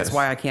Rabbit, and that's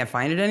why I can't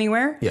find it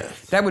anywhere.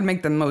 Yes. That would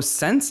make the most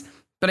sense,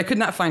 but I could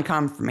not find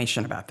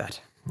confirmation about that.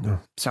 No.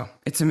 So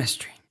it's a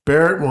mystery.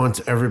 Barrett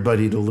wants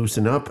everybody to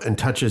loosen up and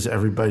touches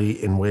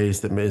everybody in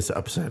ways that is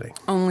upsetting.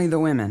 Only the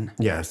women.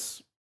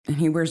 Yes. And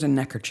he wears a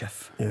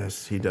neckerchief.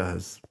 Yes, he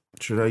does.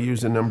 Should I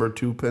use a number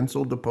 2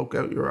 pencil to poke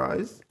out your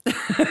eyes?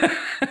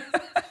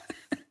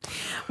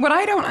 What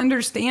I don't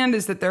understand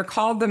is that they're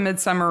called the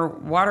Midsummer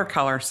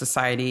Watercolor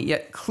Society,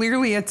 yet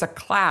clearly it's a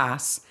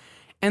class,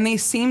 and they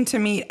seem to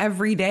meet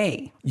every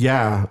day.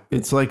 Yeah,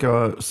 it's like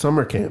a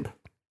summer camp.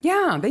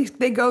 Yeah,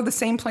 they go the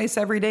same place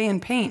every day and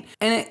paint.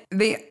 And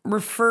they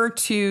refer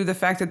to the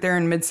fact that they're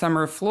in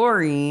Midsummer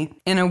Flory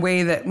in a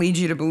way that leads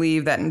you to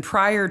believe that in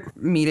prior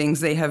meetings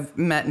they have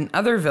met in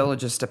other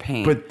villages to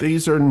paint. But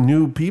these are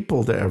new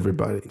people to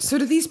everybody. So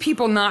do these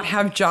people not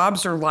have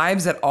jobs or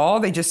lives at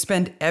all? They just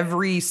spend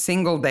every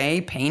single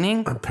day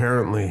painting?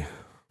 Apparently.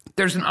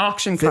 There's an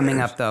auction coming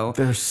up, though.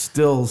 They're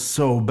still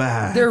so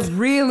bad. They're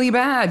really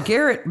bad.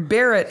 Garrett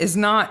Barrett is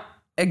not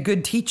a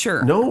good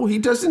teacher. No, he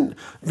doesn't.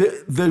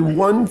 The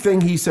one thing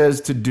he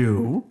says to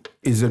do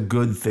is a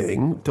good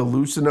thing, to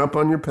loosen up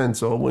on your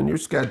pencil when you're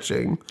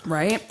sketching.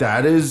 Right.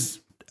 That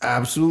is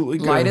absolutely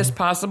good. Lightest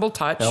possible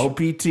touch.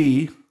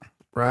 LPT,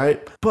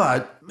 right?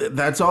 But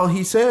that's all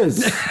he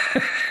says.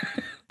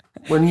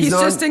 When he's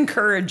just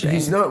encouraging.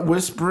 He's not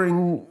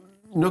whispering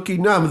nookie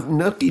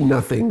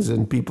nothings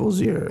in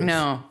people's ears.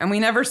 No, and we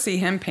never see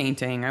him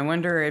painting. I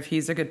wonder if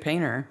he's a good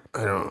painter.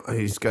 I don't know.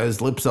 He's got his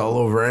lips all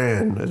over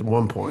Anne at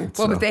one point.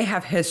 Well, but they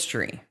have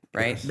history,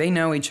 right? Yes. They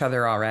know each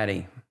other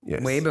already.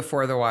 Yes. Way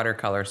before the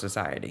Watercolor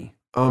Society.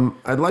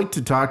 I'd like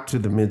to talk to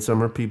the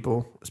Midsummer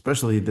people,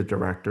 especially the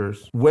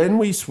directors. When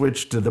we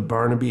switched to the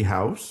Barnaby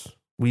house,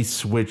 we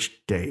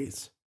switched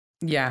days.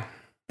 Yeah.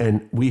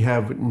 And we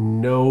have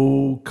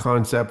no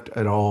concept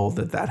at all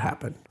that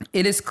happened.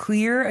 It is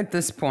clear at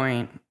this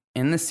point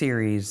in the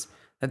series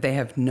that they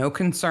have no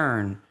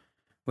concern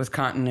with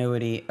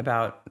continuity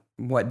about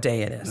what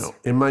day it is. No.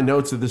 In my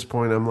notes at this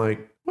point, I'm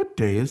like, what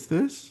day is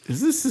this?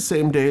 Is this the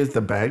same day as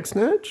the bag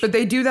snatch? But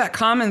they do that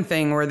common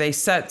thing where they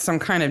set some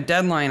kind of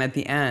deadline at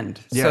the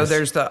end. Yes. So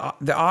there's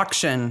the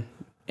auction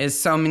is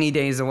so many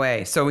days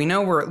away. So we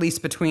know we're at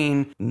least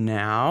between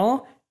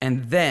now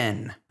and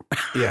then.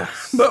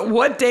 Yes. But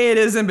what day it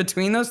is in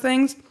between those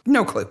things,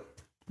 no clue.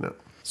 No.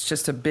 It's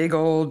just a big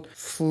old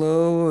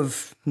flow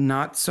of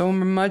not so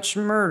much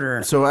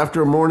murder. So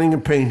after a morning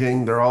of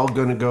painting, they're all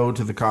going to go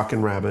to the Cock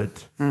and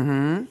Rabbit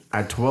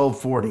at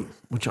 12:40,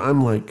 which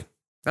I'm like,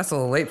 that's a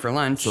little late for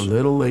lunch. it's a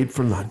little late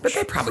for lunch. But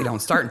they probably don't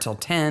start until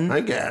 10.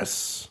 I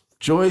guess.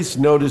 Joyce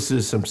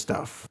notices some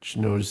stuff. She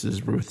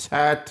notices Ruth's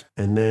hat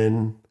and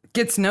then,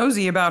 Gets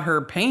nosy about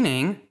her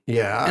painting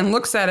yeah. and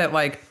looks at it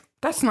like,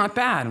 that's not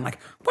bad. I'm like,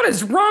 what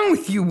is wrong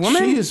with you,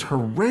 woman? She is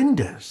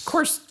horrendous. Of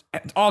course,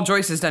 all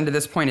Joyce has done to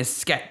this point is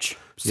sketch.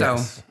 So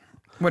Yes.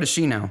 what does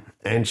she know?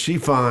 And she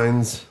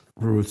finds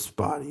Ruth's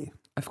body.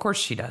 Of course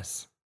she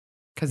does.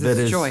 Because That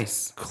it's is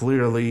Joyce.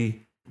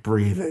 clearly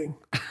breathing.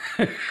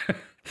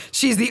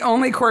 She's the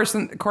only corpse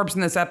in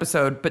this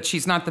episode, but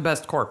she's not the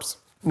best corpse.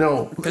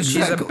 No, Because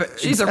exactly,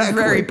 she's a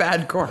exactly. very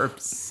bad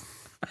corpse.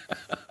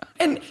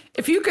 And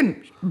if you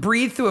can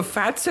breathe through a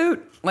fat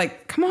suit,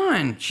 like, come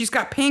on. She's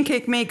got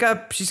pancake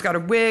makeup. She's got a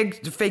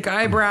wig, fake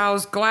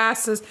eyebrows,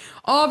 glasses,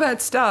 all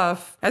that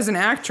stuff as an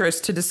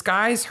actress to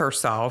disguise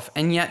herself.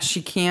 And yet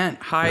she can't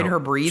hide her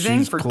breathing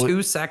she's for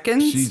 2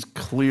 seconds. She's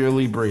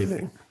clearly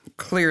breathing.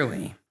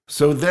 Clearly.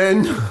 So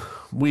then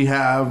we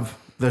have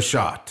the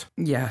shot.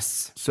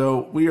 Yes.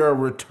 So we are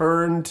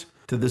returned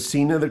to the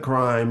scene of the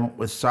crime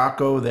with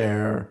Sacco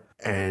there,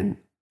 and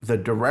the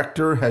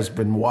director has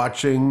been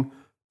watching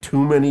too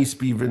many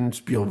Steven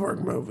Spielberg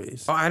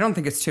movies. Oh, I don't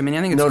think it's too many.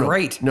 I think it's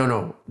great.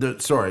 No.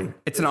 Sorry.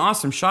 It's an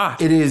awesome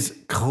shot. It is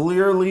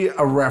clearly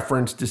a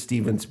reference to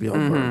Steven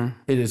Spielberg. Mm-hmm.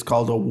 It is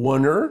called a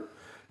oneer,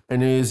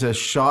 and it is a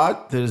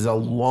shot that is a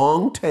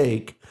long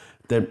take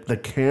that the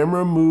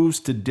camera moves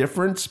to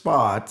different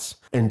spots,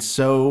 and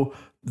so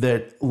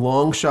that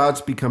long shots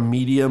become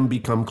medium,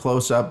 become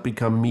close up,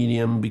 become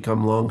medium,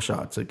 become long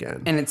shots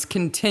again. And it's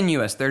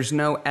continuous. There's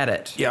no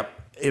edit. Yep.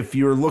 If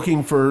you're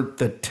looking for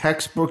the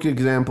textbook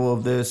example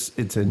of this,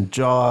 it's in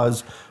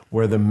Jaws,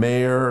 where the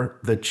mayor,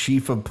 the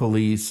chief of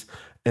police,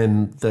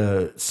 and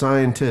the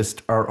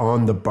scientist are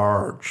on the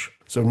barge.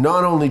 So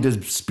not only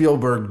does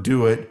Spielberg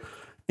do it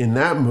in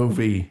that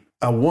movie,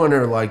 a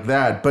oneer like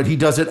that, but he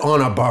does it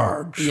on a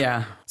barge.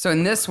 Yeah. So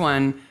in this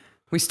one,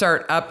 we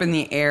start up in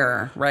the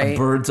air, right? A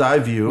bird's eye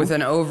view. With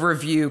an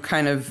overview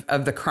kind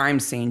of the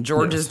crime scene.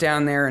 George is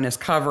down there in his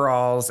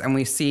coveralls, and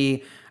we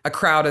see a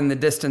crowd in the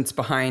distance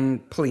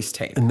behind police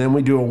tape. And then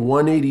we do a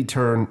 180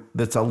 turn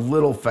that's a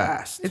little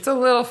fast. It's a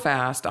little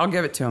fast. I'll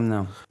give it to him,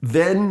 though.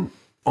 Then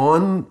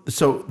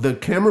so the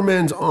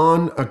cameraman's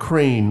on a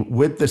crane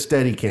with the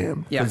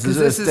Steadicam. Yeah, because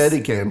this is a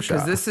Steadicam shot.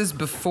 Because this is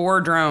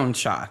before drone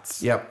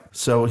shots. Yep.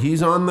 So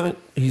he's on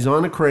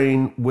a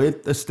crane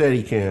with the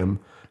Steadicam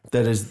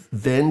that is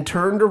then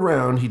turned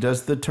around. He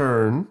does the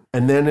turn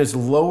and then is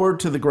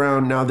lowered to the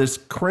ground. Now this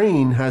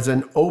crane has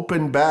an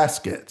open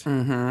basket.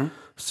 Mm-hmm.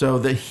 So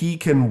that he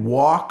can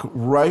walk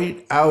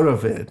right out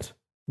of it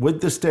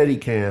with the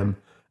Steadicam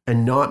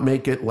and not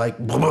make it like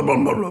blah, blah,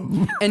 blah,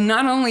 blah. And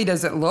not only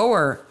does it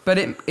lower, but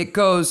it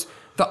goes,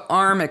 the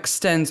arm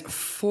extends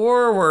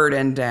forward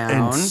and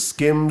down. And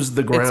skims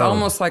the ground. It's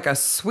almost like a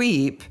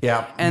sweep.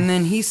 Yeah. And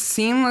then he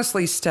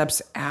seamlessly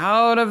steps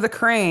out of the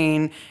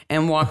crane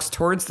and walks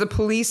towards the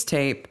police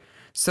tape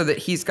so that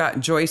he's got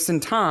Joyce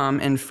and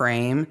Tom in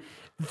frame.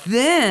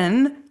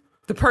 Then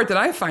the part that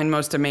I find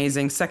most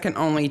amazing, second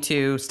only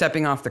to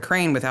stepping off the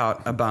crane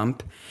without a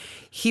bump,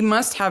 he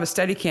must have a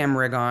Steadicam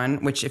rig on,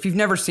 which if you've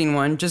never seen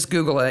one, just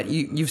Google it.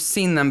 You've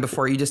seen them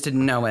before, you just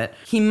didn't know it.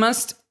 He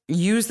must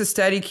use the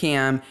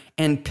Steadicam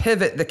and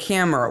pivot the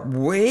camera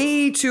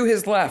way to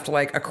his left,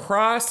 like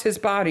across his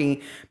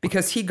body,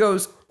 because he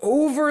goes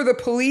over the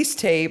police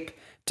tape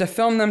to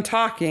film them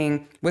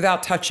talking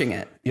without touching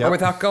it or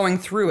without going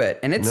through it.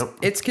 And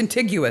it's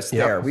contiguous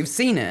there. We've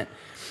seen it.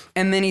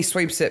 And then he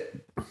sweeps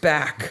it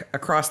back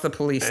across the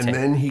police tape. And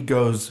then he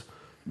goes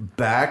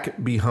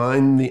back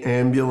behind the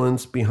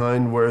ambulance,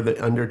 behind where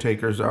the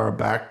undertakers are,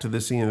 back to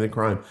the scene of the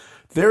crime.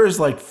 There is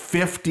like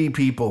 50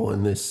 people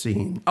in this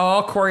scene.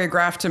 All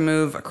choreographed to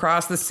move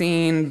across the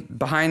scene,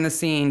 behind the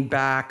scene,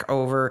 back,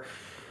 over.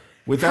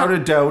 Without a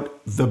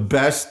doubt, the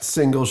best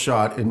single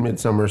shot in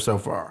Midsommar so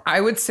far. I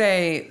would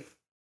say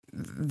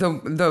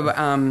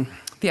the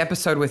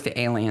episode with the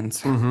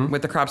aliens,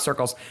 with the crop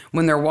circles,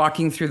 when they're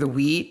walking through the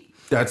wheat.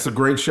 That's a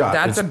great shot.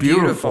 That's it's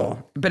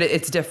beautiful. But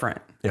it's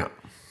different. Yeah.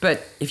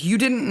 But if you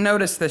didn't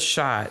notice this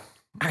shot,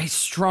 I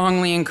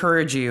strongly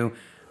encourage you,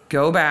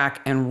 go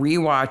back and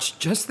rewatch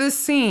just this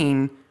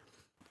scene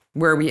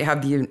where we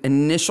have the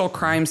initial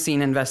crime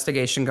scene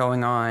investigation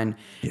going on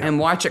and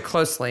watch it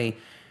closely,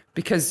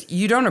 because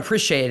you don't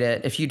appreciate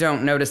it if you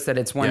don't notice that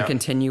it's one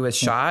continuous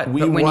shot.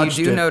 But when you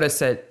do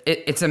notice it,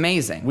 it's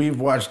amazing. We've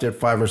watched it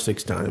 5 or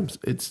 6 times.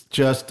 It's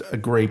just a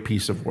great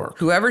piece of work.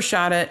 Whoever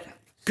shot it,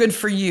 good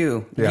for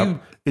you.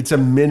 Yep. It's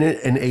 1 minute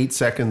and 8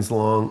 seconds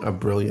long of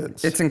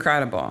brilliance. It's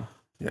incredible.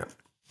 Yeah.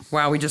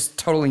 Wow, we just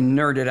totally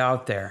nerded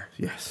out there.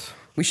 Yes.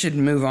 We should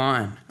move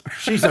on.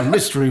 She's a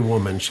mystery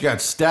woman. She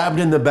got stabbed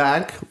in the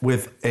back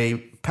with a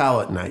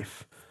palette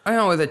knife. I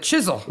know, with a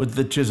chisel. With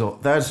the chisel.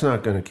 That's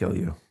not going to kill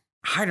you.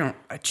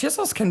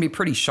 Chisels can be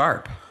pretty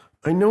sharp.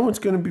 I know it's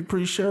going to be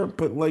pretty sharp,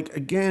 but like,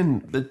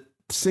 again, the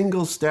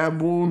single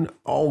stab wound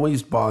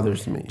always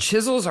bothers me.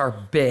 Chisels are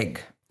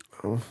big.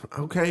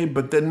 Okay,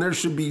 but then there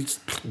should be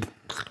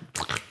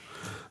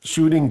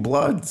shooting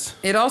bloods.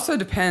 It also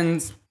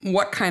depends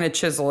what kind of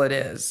chisel it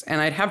is.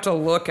 And I'd have to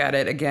look at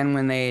it again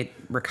when they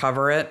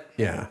recover it.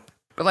 Yeah.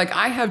 But like,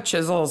 I have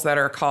chisels that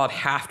are called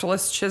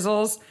haftless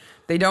chisels.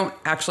 They don't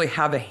actually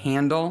have a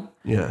handle.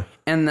 Yeah.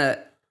 And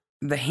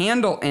the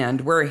handle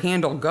end, where a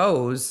handle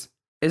goes,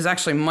 is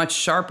actually much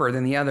sharper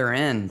than the other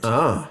end.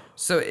 Ah.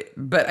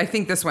 But I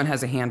think this one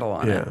has a handle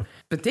on it.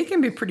 But they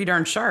can be pretty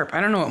darn sharp.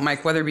 I don't know what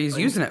Mike Weatherby's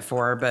using it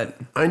for, but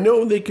I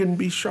know they can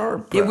be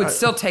sharp. It would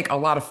still take a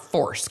lot of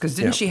force, because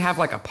didn't she have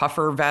like a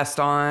puffer vest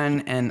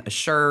on and a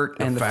shirt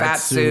and the fat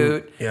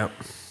suit? Yep.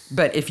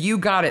 But if you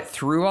got it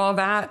through all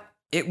that,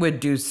 it would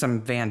do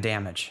some van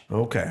damage.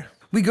 Okay.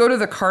 We go to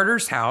the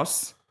Carter's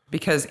house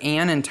because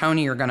Anne and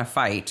Tony are going to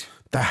fight.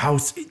 The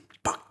house is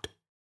fucked.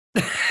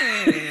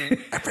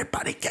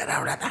 Everybody get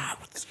out of the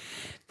house.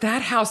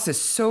 That house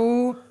is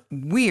so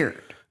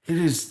weird. It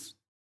is.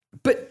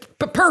 But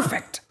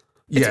perfect.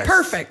 It's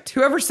perfect.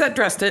 Whoever set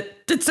dressed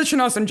it did such an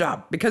awesome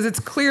job, because it's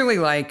clearly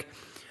like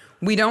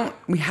we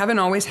haven't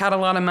always had a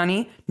lot of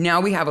money.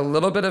 Now we have a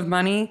little bit of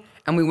money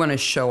and we want to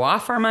show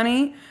off our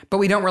money, but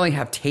we don't really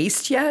have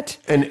taste yet.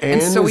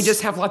 And so we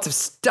just have lots of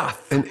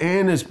stuff. And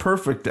Anne is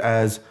perfect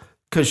as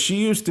Because she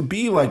used to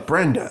be like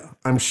Brenda.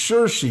 I'm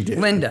sure she did.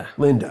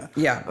 Linda.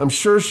 Yeah. I'm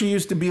sure she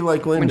used to be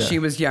like Linda. When she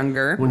was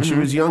younger. When she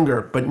was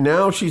younger. But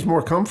now she's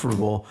more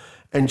comfortable.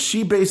 And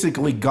she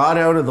basically got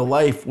out of the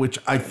life, which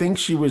I think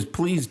she was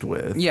pleased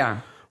with.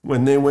 Yeah.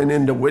 When they went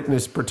into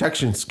witness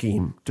protection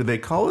scheme. Do they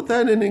call it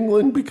that in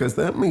England? Because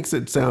that makes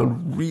it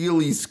sound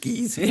really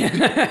skeezy.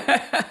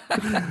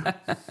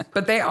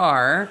 But they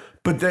are.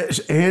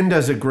 But Anne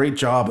does a great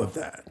job of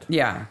that.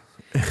 Yeah.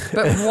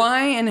 But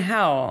why in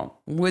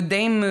hell would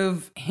they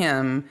move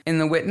him in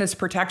the witness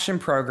protection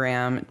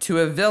program to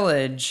a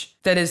village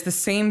that is the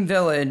same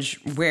village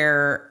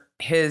where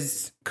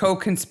his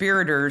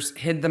co-conspirators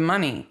hid the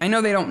money? I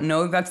know they don't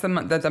know that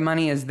the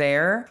money is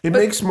there. It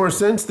makes more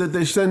sense that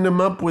they send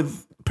him up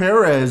with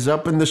Perez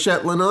up in the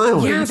Shetland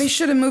Islands. Yeah, they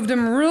should have moved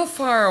him real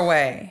far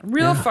away,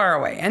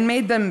 and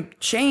made them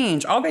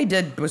change. All they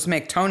did was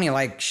make Tony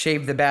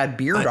shave the bad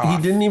beard off.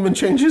 He didn't even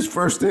change his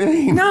first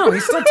name. No,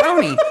 he's still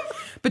Tony.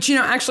 But,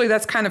 actually,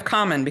 that's kind of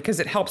common because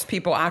it helps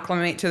people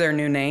acclimate to their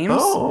new names.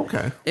 Oh,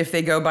 okay. If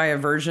they go by a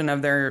version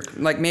of their,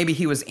 maybe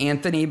he was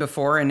Anthony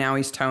before and now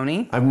he's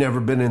Tony. I've never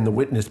been in the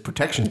witness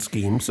protection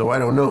scheme, so I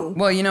don't know.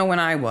 Well, when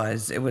I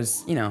was, it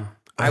was,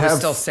 I was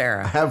still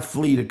Sarah. I have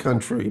fled a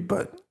country,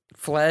 but...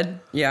 Fled?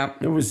 Yeah.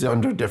 It was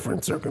under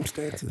different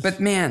circumstances. But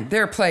man,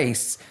 their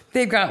place,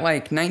 they've got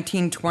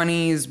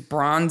 1920s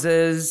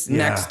bronzes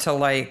next to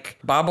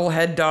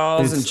bobblehead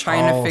dolls and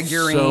China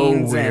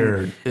figurines. So weird.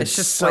 And it's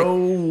just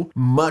so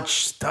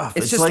much stuff.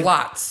 It's just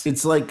lots.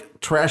 It's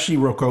like trashy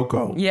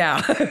Rococo.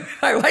 Yeah,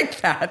 I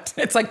like that.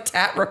 It's like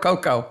Tat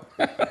Rococo.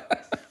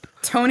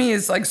 Tony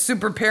is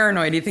super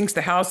paranoid. He thinks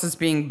the house is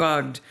being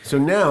bugged. So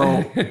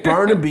now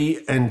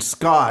Barnaby and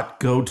Scott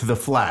go to the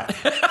flat.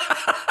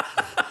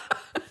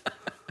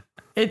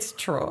 It's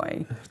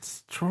Troy.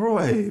 It's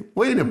Troy.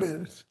 Wait a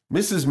minute.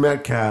 Mrs.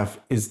 Metcalf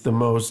is the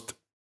most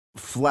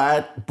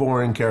flat,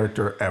 boring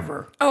character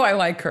ever. Oh, I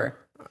like her.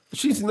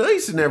 She's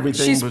nice and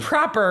everything. She's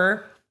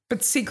proper,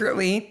 but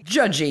secretly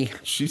judgy.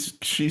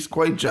 She's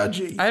quite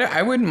judgy.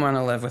 I wouldn't want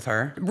to live with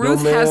her.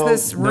 Ruth has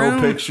this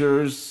room. No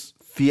pictures,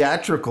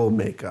 theatrical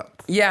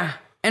makeup. Yeah.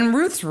 And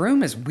Ruth's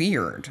room is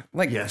weird.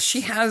 Yes.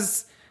 She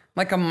has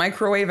a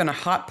microwave and a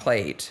hot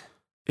plate.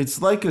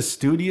 It's like a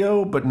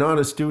studio, but not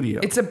a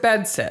studio. It's a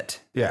bed sit.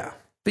 Yeah.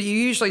 But you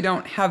usually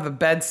don't have a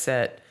bed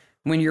sit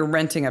when you're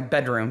renting a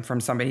bedroom from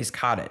somebody's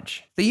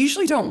cottage. They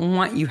usually don't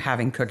want you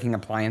having cooking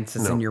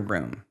appliances in your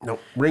room. No.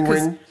 Ring,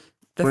 ring.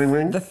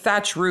 The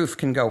thatch roof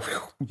can go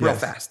real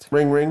fast.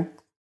 Ring, ring.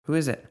 Who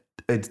is it?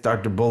 It's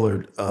Dr.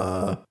 Bullard.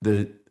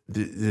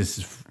 This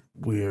is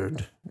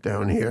weird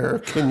down here.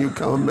 Can you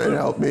come and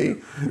help me?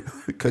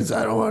 Because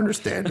I don't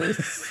understand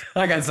this.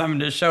 I got something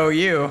to show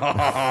you.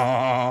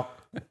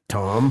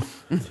 Tom,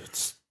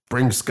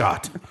 bring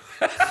Scott.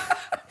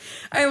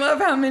 I love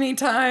how many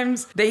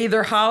times they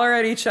either holler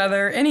at each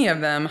other, any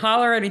of them,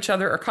 holler at each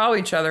other or call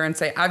each other and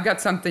say, I've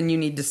got something you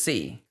need to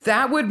see.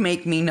 That would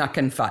make me nuck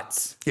and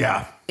futz.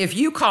 Yeah. If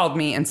you called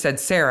me and said,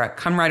 Sarah,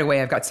 come right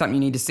away, I've got something you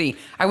need to see,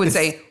 I would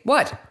say,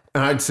 what?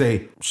 And I'd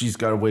say, she's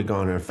got a wig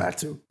on and a fat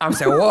suit. I would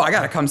say, whoa, I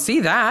got to come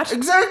see that.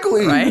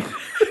 Exactly. Right?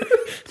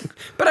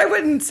 But I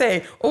wouldn't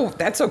say, oh,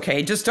 that's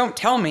okay. Just don't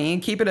tell me.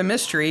 Keep it a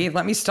mystery.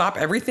 Let me stop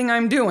everything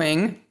I'm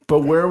doing.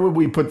 But where would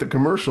we put the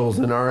commercials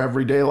in our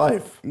everyday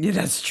life? Yeah,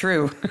 that's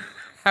true.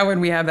 How would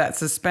we have that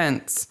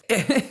suspense?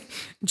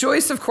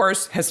 Joyce, of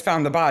course, has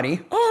found the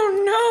body.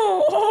 Oh,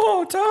 no.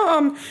 Oh,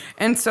 Tom.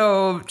 And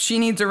so she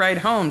needs a ride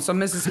home. So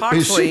Mrs.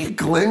 Hawksley... Is she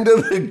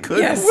Glenda the Good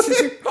Yes.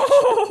 Witch?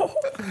 Oh,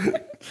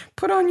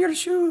 put on your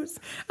shoes.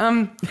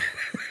 There's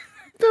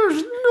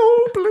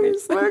no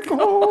place like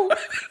home.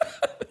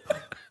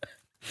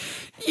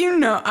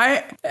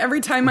 Every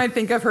time I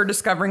think of her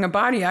discovering a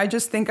body, I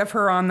just think of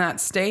her on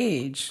that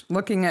stage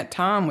looking at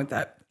Tom with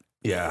that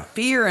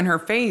fear in her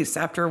face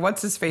after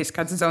what's-his-face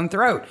cuts his own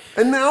throat.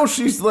 And now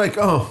she's like,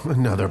 oh,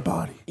 another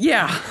body.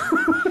 Yeah.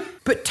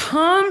 But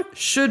Tom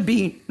should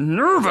be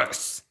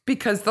nervous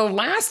because the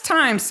last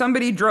time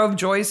somebody drove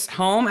Joyce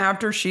home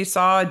after she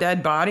saw a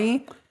dead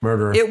body,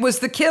 murderer. It was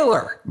the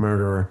killer.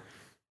 Murderer.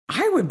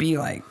 I would be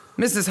like,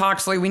 Mrs.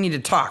 Hawksley, we need to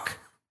talk.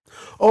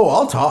 Oh,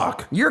 I'll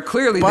talk. You're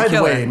clearly By the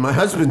killer. By the way, my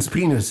husband's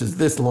penis is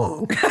this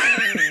long.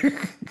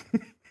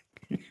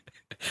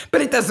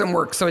 But it doesn't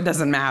work, so it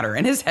doesn't matter.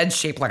 And his head's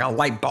shaped like a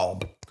light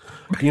bulb.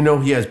 He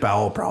has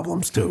bowel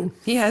problems, too.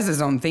 He has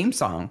his own theme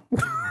song.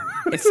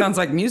 It sounds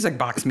like music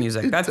box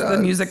music. That's the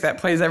music that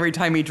plays every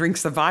time he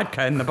drinks the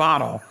vodka in the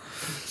bottle.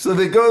 So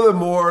they go to the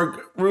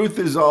morgue. Ruth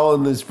is all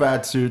in this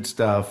fat suit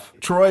stuff.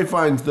 Troy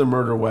finds the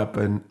murder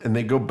weapon, and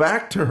they go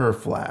back to her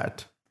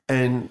flat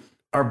and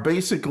are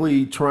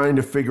basically trying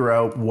to figure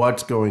out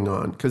what's going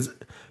on. Because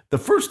the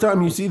first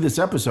time you see this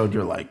episode,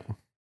 you're like,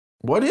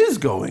 what is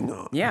going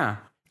on? Yeah.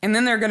 And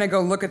then they're going to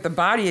go look at the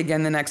body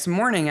again the next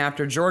morning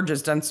after George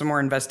has done some more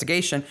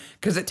investigation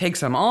because it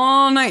takes him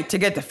all night to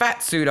get the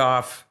fat suit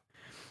off.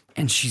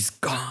 And she's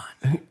gone.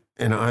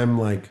 And I'm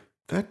like,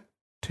 that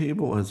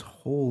table has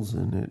holes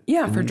in it.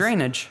 Yeah, for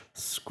drainage.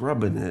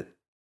 Scrubbing it.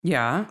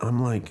 Yeah.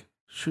 I'm like,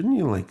 shouldn't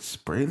you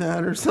spray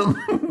that or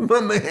something?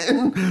 my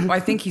man. Well, I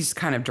think he's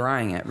kind of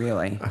drying it,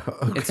 really.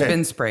 Okay. It's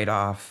been sprayed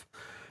off.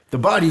 The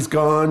body's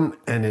gone,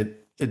 and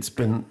it's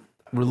been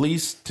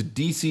released to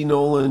DC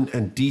Nolan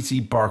and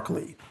DC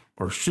Barkley,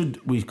 or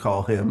should we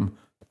call him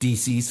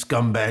DC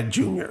Scumbag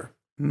Jr.?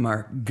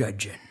 Mark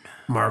Gudgeon.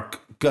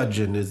 Mark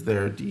Gudgeon is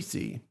their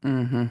DC.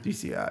 Mm-hmm.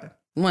 DCI.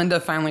 Linda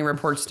finally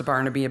reports to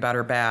Barnaby about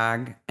her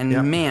bag,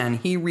 and man,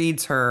 he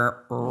reads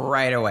her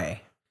right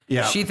away.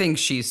 Yeah. She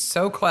thinks she's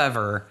so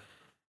clever,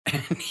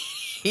 and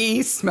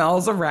he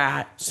smells a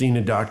rat. Seen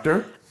a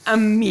doctor?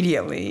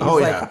 Immediately. He's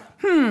like,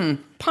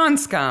 pond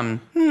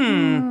scum.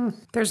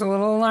 There's a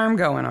little alarm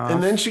going off.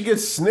 And then she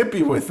gets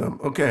snippy with him.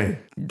 Okay.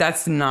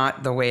 That's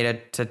not the way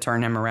to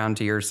turn him around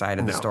to your side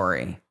of the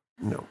story.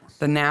 No.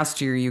 The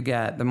nastier you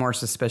get, the more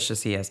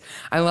suspicious he is.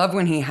 I love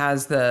when he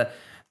has the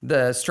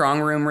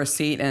strong room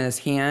receipt in his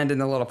hand in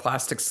the little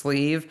plastic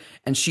sleeve,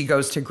 and she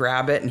goes to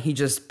grab it, and he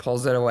just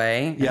pulls it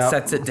away and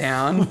sets it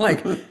down.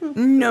 Like,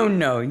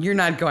 no, you're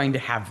not going to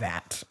have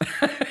that.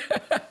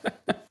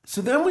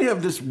 So then we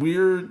have this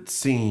weird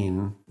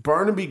scene.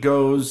 Barnaby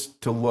goes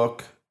to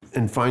look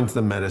and finds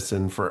the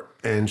medicine for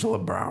Angela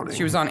Browning.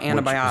 She was on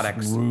antibiotics.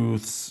 Which is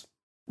Ruth's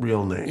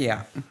real name.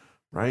 Yeah.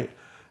 Right?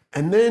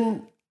 And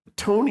then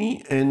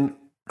Tony and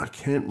I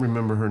can't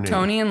remember her name.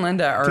 Tony and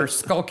Linda are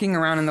skulking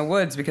around in the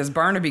woods because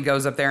Barnaby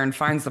goes up there and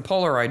finds the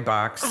Polaroid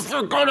box. If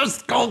you're going to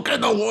skulk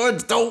in the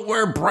woods, don't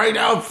wear bright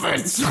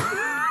outfits.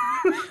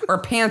 Or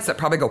pants that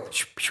probably go...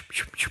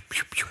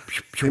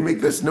 They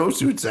make the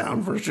snowsuit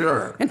sound for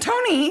sure. And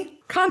Tony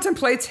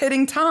contemplates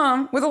hitting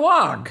Tom with a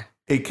log.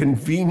 A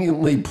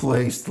conveniently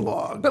placed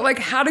log. But like,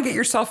 how to get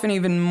yourself in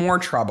even more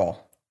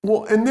trouble.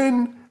 Well, and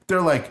then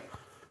they're like,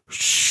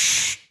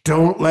 shh,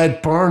 don't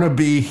let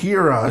Barnaby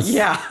hear us.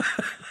 Yeah.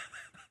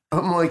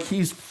 I'm like,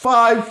 he's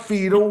 5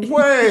 feet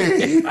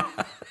away.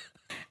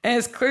 And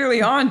it's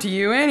clearly on to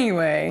you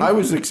anyway. I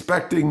was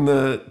expecting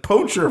the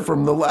poacher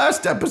from the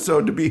last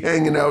episode to be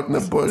hanging out in the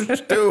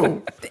bush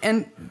too.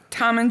 And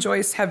Tom and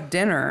Joyce have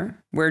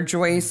dinner where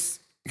Joyce,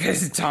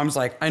 because Tom's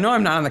like, I know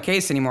I'm not on the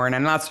case anymore and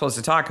I'm not supposed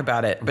to talk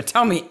about it, but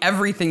tell me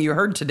everything you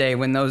heard today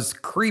when those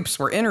creeps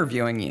were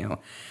interviewing you.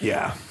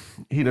 Yeah,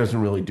 he doesn't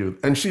really do.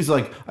 And she's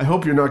like, I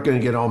hope you're not going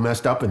to get all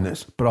messed up in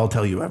this, but I'll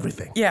tell you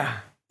everything. Yeah,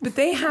 but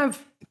they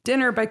have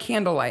dinner by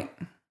candlelight.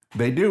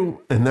 They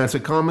do, and that's a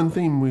common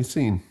theme we've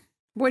seen.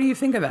 What do you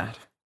think of that?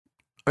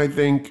 I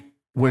think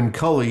when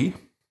Cully...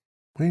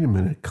 Wait a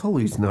minute,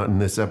 Cully's not in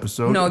this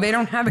episode. No, they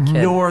don't have a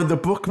kid. Nor the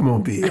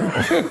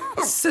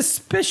bookmobile.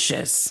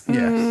 Suspicious.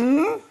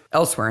 Yes.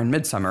 Elsewhere in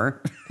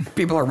Midsummer,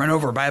 people are run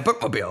over by a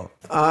bookmobile.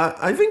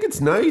 I think it's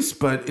nice,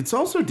 but it's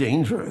also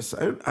dangerous.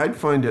 I'd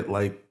find it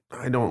like,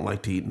 I don't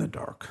like to eat in the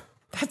dark.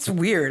 That's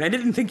weird. I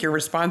didn't think your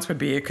response would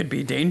be it could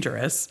be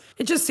dangerous.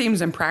 It just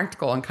seems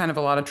impractical and kind of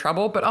a lot of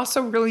trouble, but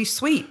also really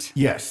sweet.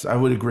 Yes, I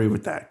would agree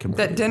with that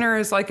completely. That dinner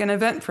is like an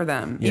event for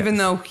them, even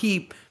though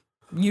he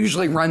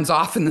usually runs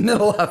off in the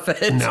middle of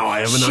it. Now I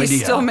have an idea. She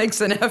still makes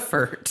an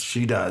effort.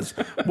 She does.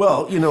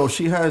 Well,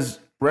 she has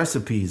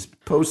recipes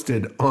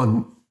posted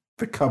on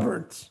the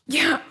cupboards.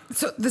 Yeah.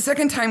 So the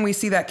second time we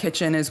see that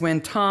kitchen is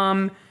when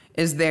Tom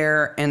is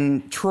there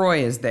and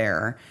Troy is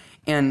there.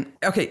 And,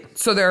 okay,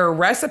 so there are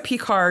recipe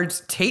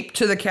cards taped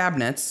to the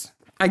cabinets,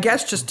 I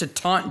guess just to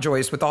taunt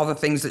Joyce with all the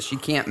things that she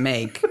can't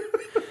make.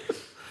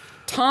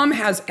 Tom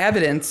has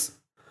evidence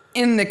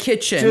in the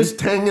kitchen.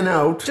 Just hanging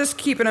out. Just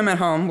keeping them at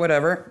home,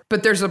 whatever.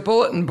 But there's a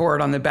bulletin board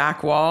on the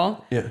back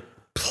wall. Yeah.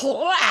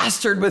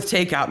 Plastered with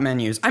takeout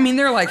menus. I mean,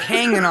 they're like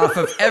hanging off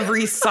of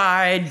every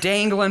side,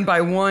 dangling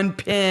by one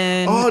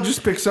pin. Oh,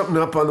 just pick something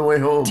up on the way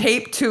home.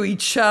 Taped to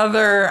each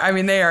other. I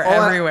mean, they are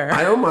everywhere.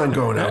 I don't mind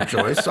going out,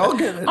 Joyce. I'll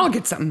get it. I'll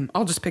get something.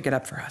 I'll just pick it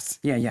up for us.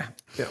 Yeah.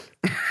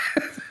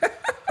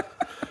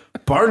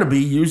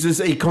 Barnaby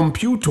uses a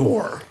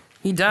computer.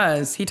 He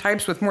does. He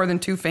types with more than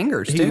 2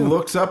 fingers, too. He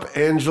looks up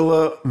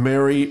Angela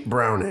Mary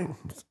Browning.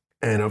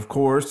 And of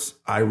course,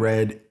 I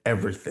read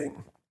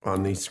everything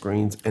on these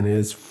screens, and it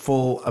is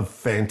full of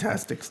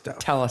fantastic stuff.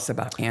 Tell us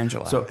about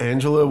Angela. So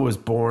Angela was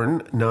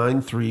born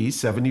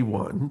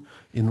 9/3/71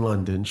 in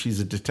London.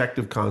 She's a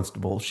detective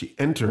constable. She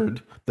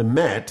entered the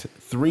Met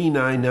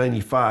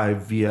 3/9/95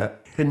 via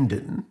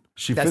Hendon.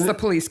 That's the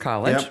police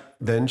college. Yep.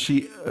 Then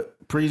she,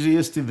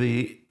 previous to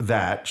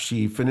that,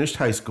 she finished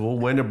high school,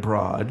 went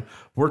abroad,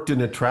 worked in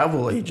a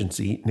travel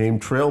agency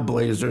named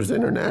Trailblazers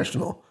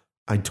International.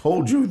 I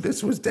told you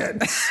this was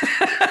dense.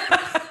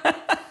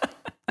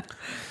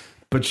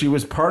 But she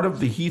was part of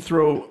the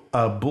Heathrow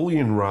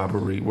bullion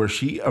robbery where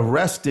she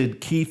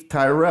arrested Keith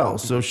Tyrell.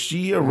 So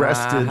she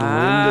arrested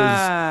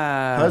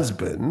Linda's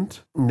husband.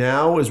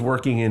 Now is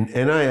working in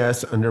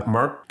NIS under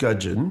Mark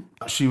Gudgeon.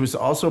 She was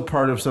also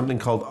part of something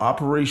called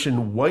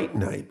Operation White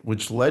Knight,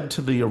 which led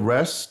to the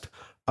arrest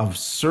of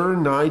Sir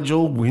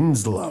Nigel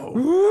Winslow.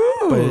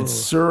 Ooh. But it's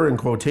Sir in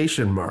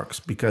quotation marks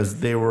because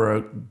they were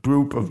a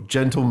group of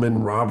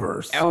gentlemen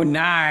robbers. Oh,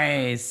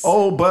 nice.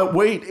 Oh, but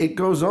wait, it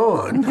goes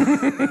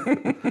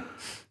on.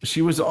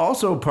 She was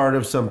also part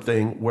of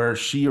something where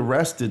she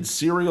arrested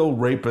serial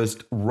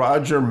rapist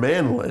Roger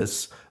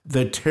Manless,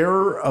 the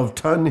terror of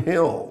Tun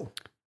Hill.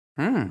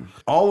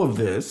 All of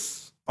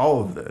this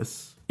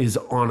is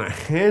on a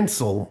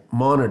Hansel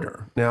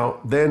monitor. Now,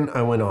 then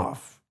I went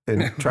off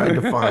and tried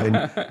to find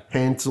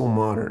Hansel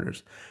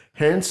monitors.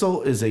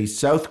 Hansel is a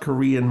South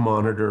Korean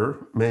monitor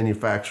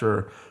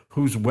manufacturer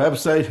whose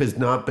website has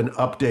not been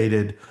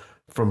updated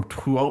from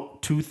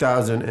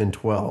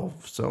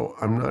 2012. So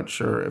I'm not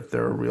sure if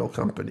they're a real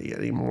company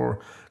anymore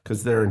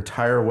because their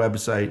entire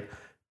website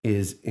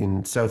is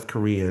in South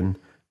Korean.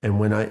 And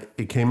when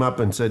it came up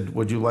and said,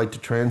 would you like to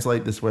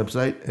translate this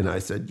website? And I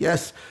said,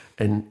 yes.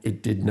 And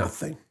it did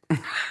nothing.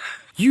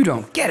 You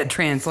don't get a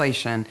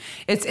translation.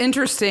 It's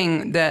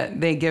interesting that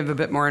they give a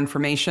bit more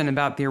information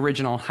about the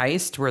original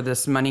heist, where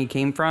this money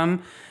came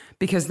from,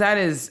 because that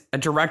is a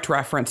direct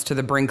reference to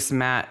the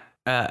Brinks-Matt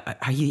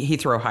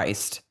Heathrow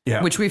heist,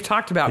 which we've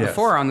talked about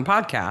before on the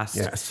podcast.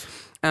 Yes.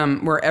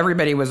 Where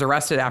everybody was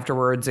arrested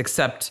afterwards,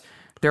 except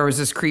there was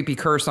this creepy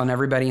curse on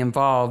everybody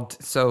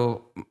involved.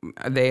 So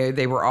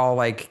they were all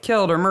like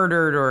killed or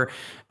murdered or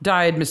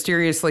died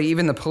mysteriously,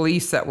 even the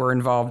police that were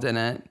involved in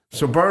it.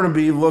 So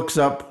Barnaby looks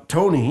up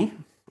Tony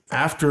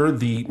after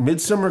the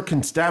Midsummer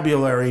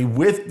Constabulary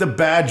with the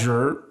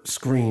badger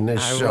screen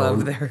is shown. I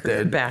love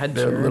their badger.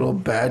 Their little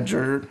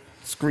badger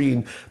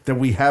screen that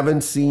we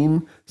haven't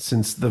seen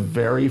since the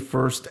very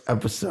first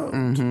episode.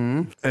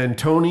 Mm-hmm. And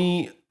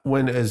Tony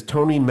went as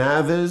Tony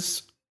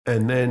Mathis,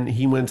 and then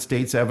he went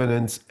state's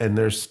evidence, and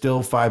there's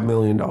still $5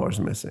 million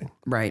missing.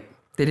 Right.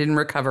 They didn't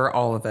recover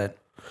all of it.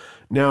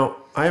 Now,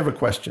 I have a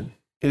question.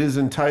 It is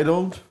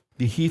entitled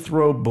The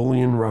Heathrow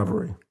Bullion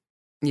Robbery.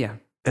 Yeah.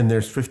 And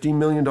there's $15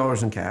 million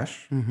in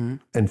cash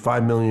and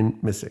 $5 million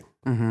missing.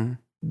 Mm-hmm.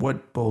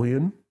 What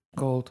bullion?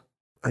 Gold.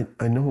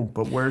 I know,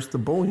 but where's the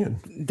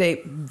bullion?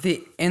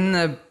 In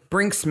the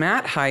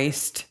Brinks-Matt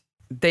heist,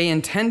 they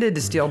intended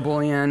to steal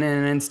bullion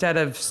and instead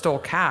of stole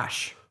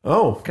cash.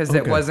 Oh, because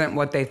it wasn't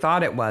what they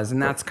thought it was, and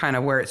that's kind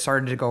of where it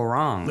started to go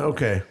wrong.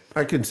 Okay,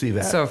 I can see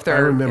that. So if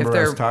they're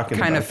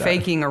kind of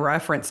faking a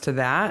reference to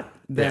that,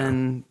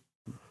 then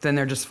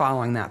they're just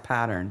following that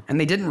pattern, and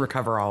they didn't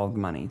recover all of the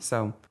money.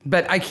 So,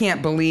 but I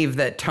can't believe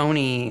that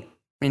Tony,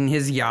 in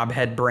his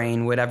yobhead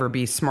brain, would ever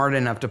be smart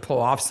enough to pull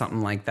off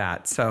something like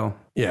that. So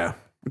yeah.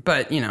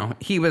 But,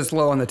 he was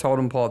low on the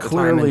totem pole at the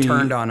time and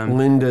turned on him.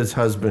 Linda's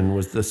husband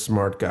was the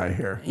smart guy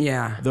here.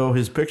 Yeah. Though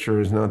his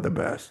picture is not the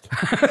best.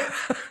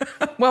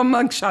 Well,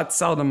 mugshots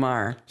seldom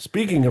are.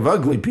 Speaking of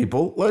ugly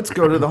people, let's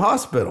go to the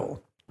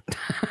hospital.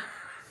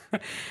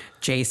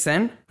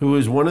 Jason. Who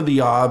is one of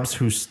the obs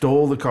who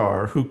stole the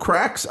car, who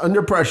cracks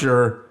under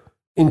pressure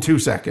in 2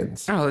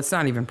 seconds. Oh, it's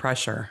not even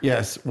pressure.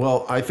 Yes.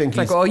 Well, I think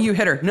it's like, you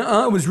hit her.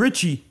 No, it was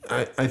Richie.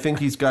 I think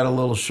he's got a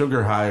little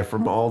sugar high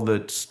from all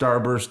the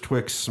Starburst,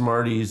 Twix,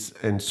 Smarties,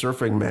 and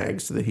surfing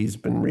mags that he's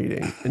been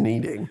reading and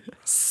eating.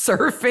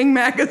 Surfing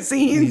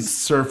magazines? These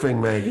surfing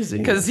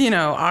magazines. Because,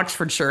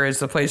 Oxfordshire is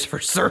the place for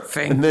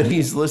surfing. And then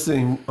he's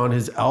listening on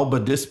his Alba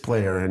disc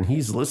player, and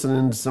he's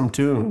listening to some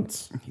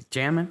tunes. He's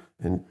jamming.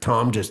 And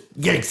Tom just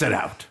yanks it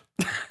out.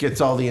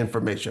 Gets all the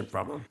information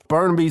from him.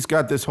 Barnaby's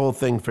got this whole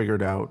thing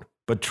figured out.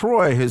 But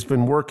Troy has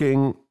been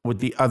working with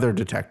the other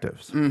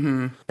detectives.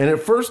 Mm-hmm. And at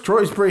first,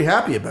 Troy's pretty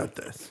happy about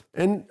this.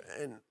 And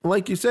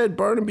like you said,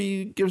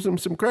 Barnaby gives him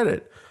some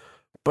credit.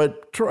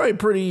 But Troy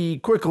pretty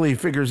quickly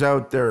figures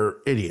out they're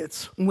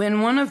idiots.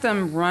 When one of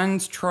them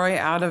runs Troy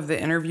out of the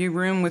interview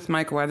room with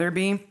Mike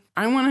Weatherby,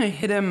 I want to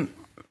hit him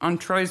on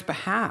Troy's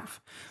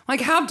behalf.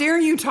 Like, how dare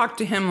you talk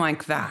to him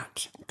like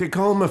that? They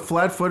call him a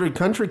flat-footed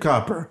country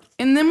copper.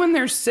 And then when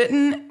they're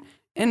sitting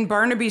in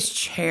Barnaby's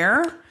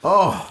chair,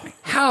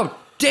 how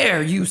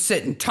dare you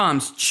sit in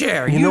Tom's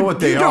chair? You know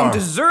what they are. You don't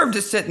deserve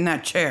to sit in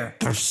that chair.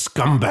 They're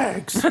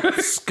scumbags.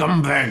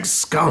 Scumbag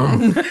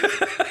scum.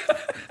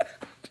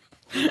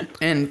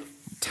 And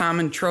Tom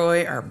and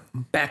Troy are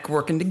back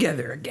working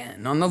together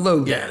again on the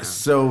lowdown. Yes.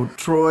 So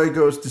Troy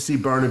goes to see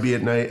Barnaby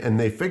at night, and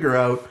they figure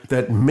out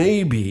that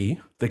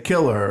maybe the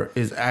killer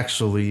is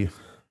actually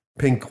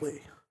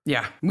Pinkley.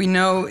 Yeah, we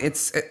know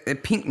it's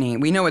Pinckney.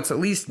 We know it's at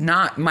least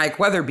not Mike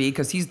Weatherby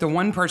because he's the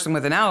one person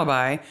with an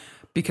alibi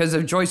because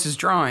of Joyce's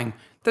drawing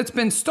that's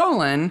been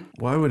stolen.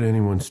 Why would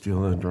anyone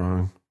steal that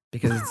drawing?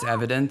 Because it's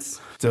evidence.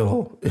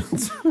 Still,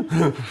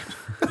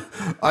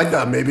 I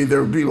thought maybe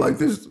there would be like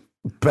this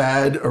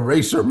bad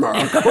eraser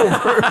mark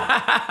over.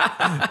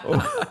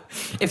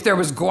 If there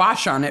was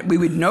gouache on it, we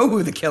would know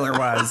who the killer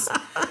was.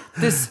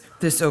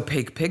 This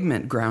opaque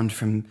pigment ground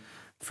from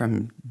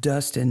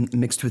dust and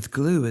mixed with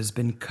glue has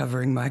been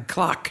covering my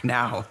clock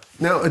now.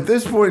 Now, at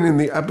this point in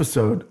the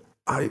episode,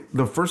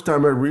 the first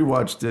time I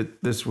rewatched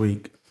it this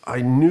week,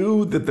 I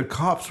knew that the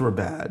cops were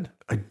bad.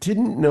 I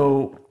didn't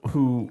know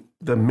who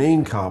the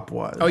main cop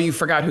was. Oh, you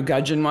forgot who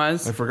Gudgeon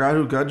was? I forgot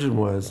who Gudgeon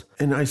was.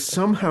 And I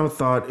somehow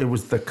thought it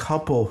was the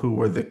couple who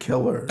were the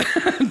killers.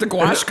 The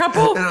gouache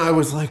couple? And I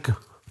was like,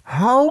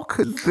 how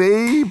could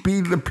they be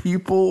the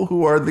people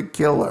who are the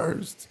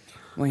killers?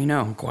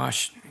 Well,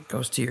 gouache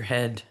goes to your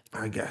head.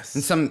 I guess.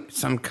 And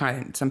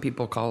some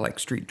people call like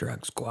street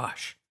drugs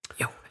gouache.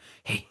 Yo,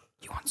 hey,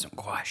 you want some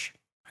gouache?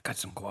 I got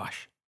some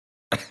gouache.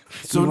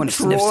 So you want to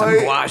sniff some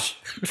gouache?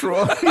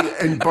 Troy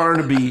and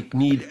Barnaby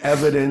need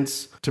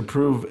evidence to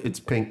prove it's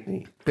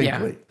Pinkley.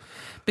 Yeah.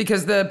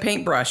 Because the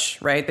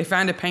paintbrush, right? They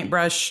found a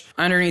paintbrush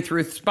underneath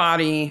Ruth's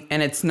body,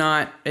 and it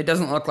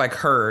doesn't look like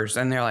hers.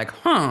 And they're like,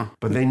 huh.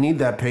 But they need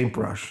that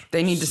paintbrush.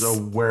 They need to. So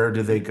where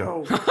do they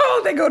go?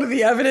 Oh, they go to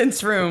the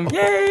evidence room.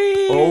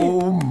 Yay!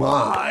 Oh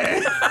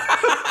my.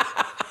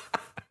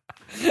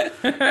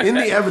 In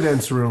the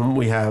evidence room,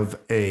 we have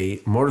a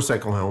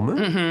motorcycle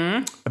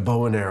helmet, a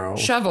bow and arrow,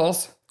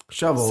 shovels,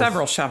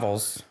 several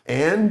shovels,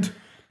 and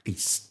a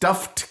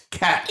stuffed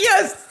cat.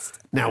 Yes!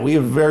 Now, we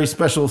have a very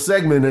special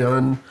segment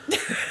on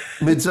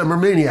Midsummer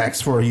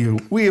Maniacs for you.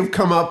 We have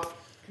come up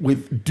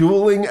with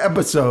dueling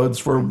episodes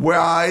for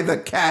why the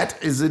cat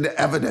is in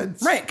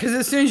evidence. Right, because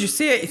as soon as you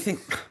see it, you think,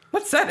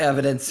 what's that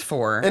evidence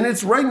for? And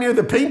it's right near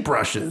the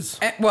paintbrushes.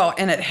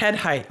 And at head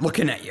height,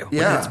 looking at you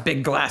with its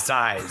big glass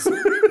eyes.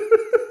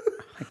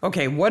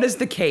 Okay, what is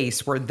the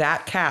case where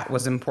that cat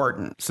was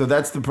important? So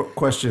that's the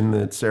question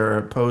that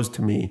Sarah posed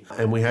to me.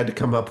 And we had to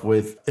come up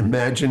with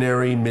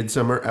imaginary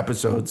Midsummer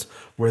episodes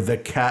where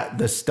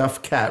the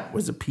stuffed cat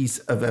was a piece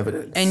of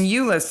evidence. And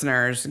you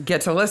listeners get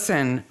to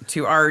listen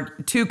to our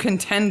 2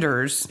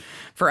 contenders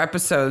for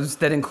episodes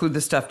that include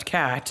the stuffed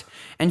cat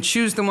and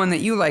choose the one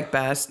that you like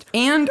best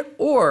and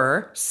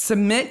or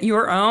submit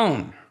your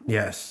own.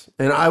 Yes.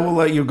 And I will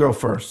let you go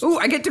first. Ooh,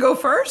 I get to go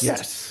first?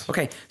 Yes.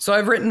 Okay, so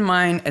I've written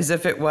mine as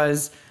if it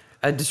was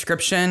a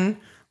description,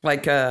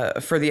 like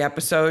for the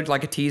episode,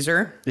 like a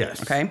teaser.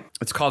 Yes. Okay.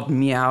 It's called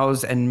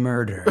Meows and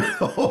Murder.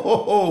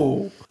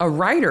 Oh. A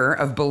writer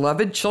of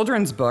beloved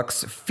children's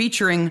books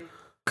featuring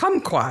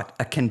Kumquat,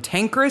 a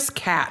cantankerous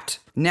cat,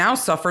 now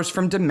suffers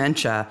from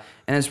dementia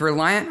and is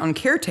reliant on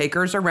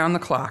caretakers around the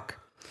clock.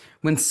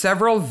 When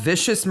several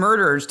vicious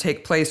murders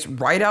take place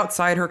right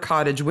outside her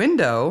cottage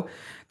window,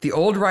 the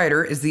old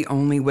writer is the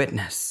only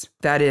witness.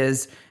 That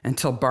is,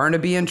 until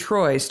Barnaby and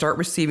Troy start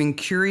receiving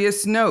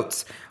curious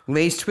notes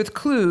laced with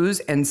clues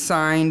and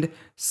signed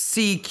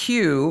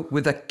CQ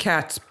with a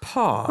cat's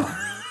paw.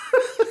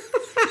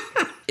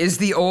 Is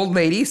the old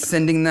lady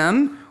sending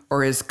them,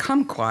 or is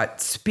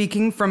Kumquat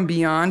speaking from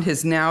beyond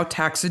his now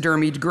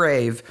taxidermied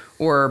grave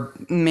or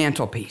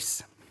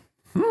mantelpiece?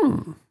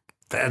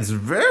 That's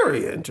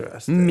very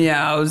interesting.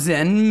 Meows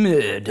and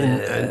Murder.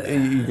 And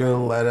are you going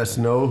to let us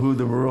know who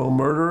the real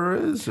murderer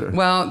is? Or?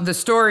 Well, the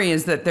story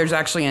is that there's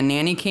actually a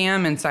nanny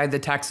cam inside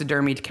the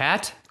taxidermied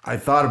cat. I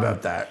thought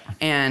about that.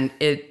 And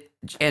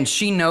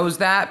she knows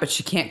that, but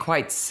she can't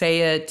quite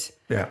say it.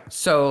 Yeah.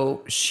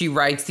 So she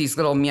writes these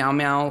little meow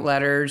meow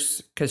letters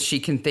because she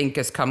can think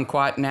as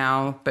Kumquat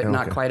now, but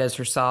not quite as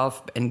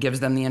herself, and gives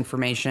them the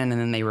information,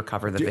 and then they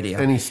recover the video.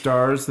 Any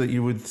stars that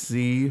you would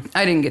see?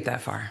 I didn't get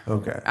that far.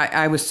 Okay.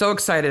 I was so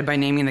excited by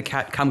naming the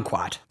cat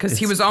Kumquat because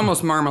he was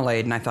almost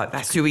Marmalade, and I thought,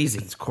 that's too easy.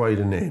 It's quite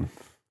a name.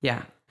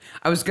 Yeah.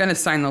 I was going to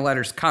sign the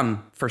letters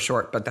Cum for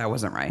short, but that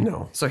wasn't right.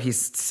 No. So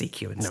he's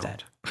CQ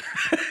instead.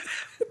 No.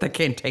 The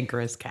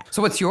cantankerous cat.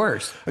 So what's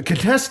yours? A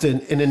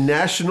contestant in a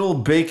national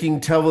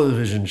baking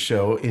television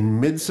show in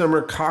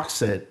Midsummer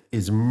Coxet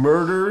is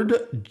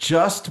murdered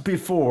just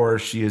before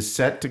she is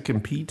set to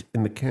compete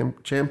in the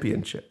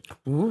championship.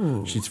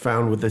 Ooh. She's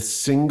found with a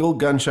single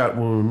gunshot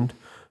wound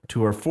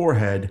to her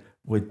forehead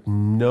with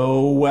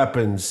no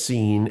weapons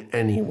seen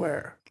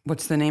anywhere.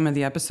 What's the name of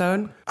the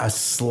episode? A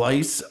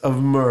Slice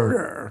of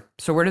Murder.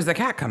 So where does the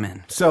cat come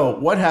in? So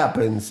what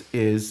happens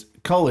is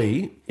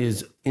Cully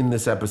is in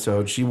this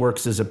episode. She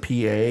works as a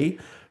PA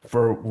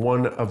for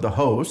one of the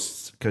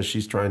hosts because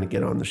she's trying to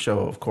get on the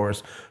show, of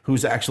course,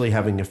 who's actually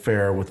having an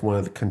affair with one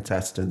of the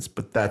contestants,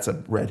 but that's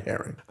a red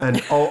herring.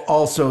 And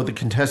also the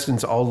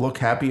contestants all look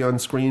happy on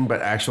screen,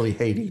 but actually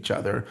hate each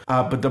other.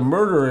 But the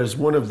murderer is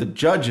one of the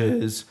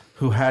judges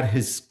who had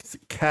his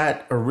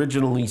cat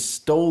originally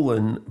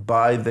stolen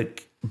by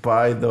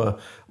the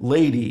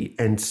lady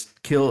and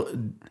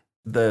killed.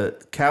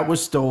 The cat was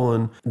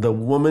stolen. The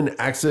woman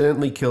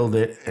accidentally killed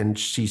it, and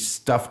she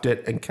stuffed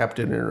it and kept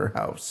it in her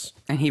house.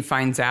 And he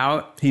finds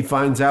out? He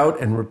finds out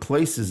and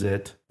replaces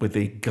it with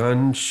a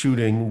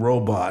gun-shooting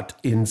robot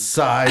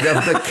inside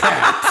of the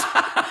cat.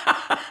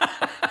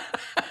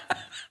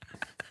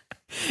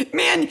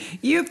 Man,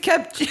 you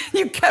kept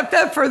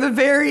that for the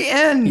very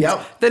end.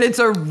 Yep. That it's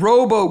a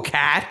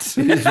RoboCat.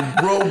 It is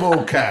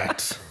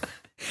RoboCat.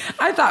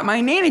 I thought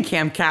my nanny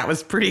cam cat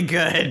was pretty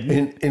good.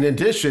 In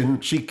addition,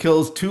 she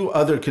kills 2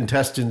 other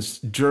contestants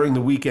during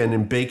the weekend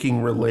in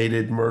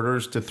baking-related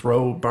murders to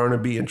throw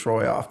Barnaby and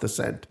Troy off the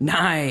scent.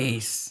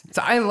 Nice.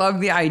 So I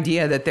love the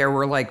idea that there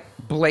were like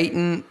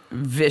blatant,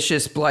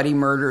 vicious, bloody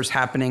murders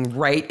happening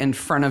right in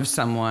front of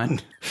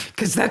someone.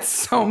 Because that's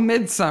so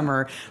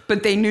Midsummer.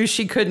 But they knew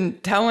she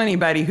couldn't tell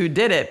anybody who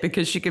did it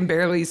because she can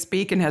barely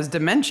speak and has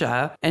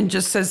dementia and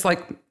just says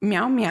like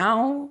meow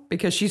meow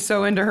because she's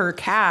so into her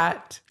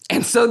cat.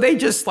 And so they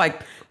just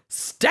like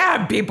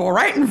stab people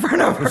right in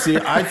front of her. See,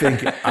 I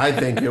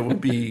think it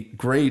would be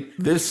great.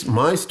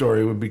 My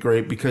story would be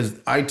great because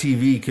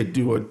ITV could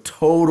do a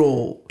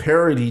total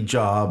parody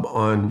job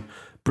on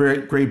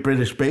Great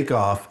British Bake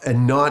Off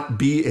and not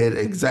be it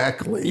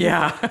exactly.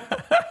 Yeah.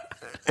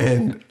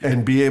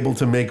 and be able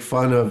to make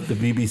fun of the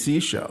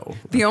BBC show.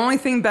 The only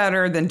thing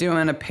better than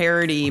doing a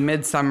parody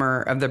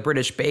Midsummer of the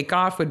British Bake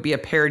Off would be a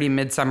parody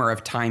Midsummer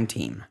of Time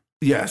Team.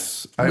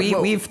 Yes.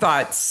 We've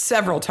thought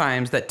several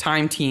times that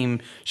Time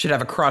Team should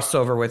have a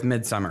crossover with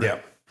Midsummer.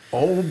 Yep.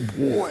 Oh,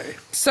 boy.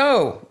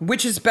 So,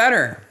 which is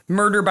better,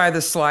 Murder by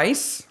the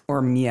Slice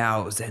or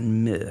Meows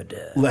and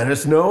Murder? Let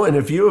us know. And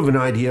if you have an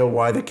idea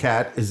why the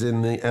cat is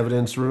in the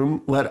evidence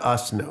room, let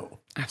us know.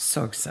 I'm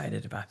so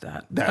excited about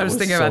that. That I was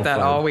thinking so about that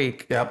fun. all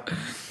week. Yep.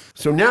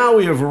 So now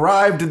we have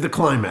arrived at the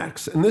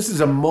climax. And this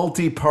is a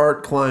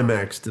multi-part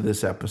climax to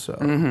this episode.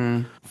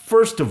 Mm-hmm.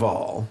 First of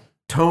all,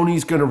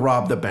 Tony's going to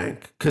rob the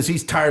bank because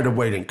he's tired of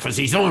waiting because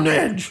he's on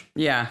edge.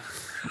 Yeah.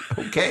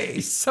 Okay.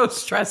 He's so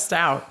stressed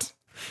out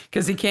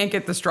because he can't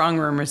get the strong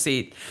room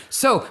receipt.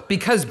 So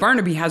because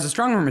Barnaby has a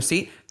strong room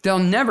receipt, they'll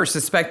never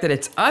suspect that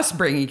it's us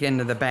bringing it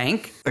into the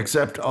bank.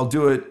 Except I'll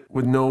do it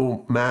with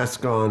no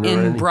mask on.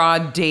 In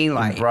broad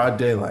daylight. In broad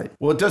daylight.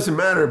 Well, it doesn't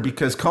matter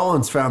because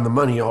Collins found the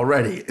money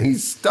already.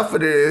 He's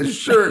stuffing it in his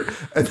shirt.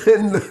 And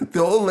then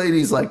the old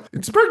lady's like,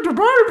 Inspector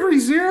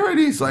Barnaby's here. And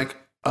he's like,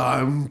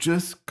 I'm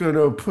just going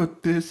to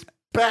put this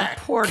back.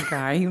 Poor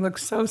guy. He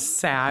looks so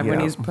sad when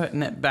he's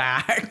putting it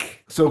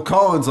back. So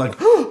Colin's like,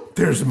 oh,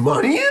 there's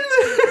money in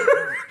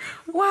there?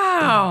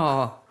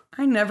 Wow.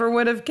 I never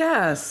would have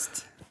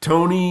guessed.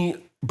 Tony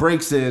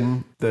breaks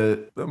in.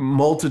 The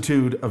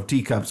multitude of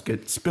teacups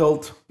get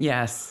spilt.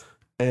 Yes.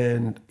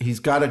 And he's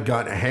got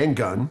a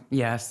handgun.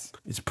 Yes.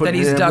 He's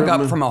dug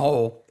up from a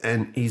hole.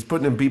 And he's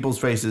putting in people's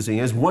faces. He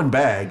has one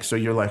bag. So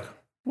you're like,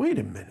 wait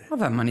a minute. Well,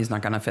 that money's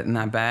not going to fit in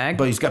that bag.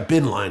 But he's got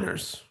bin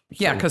liners.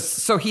 Yeah,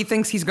 because he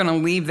thinks he's going to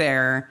leave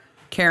there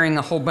carrying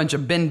a whole bunch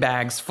of bin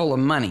bags full of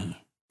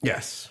money.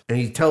 Yes. And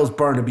he tells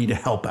Barnaby to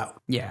help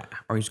out. Yeah,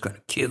 or he's going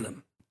to kill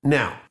him.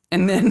 Now.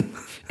 And then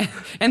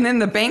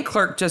the bank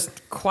clerk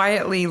just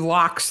quietly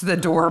locks the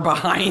door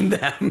behind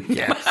them.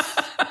 Yes.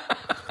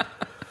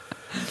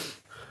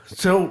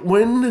 So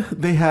when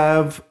they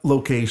have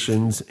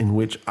locations in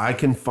which I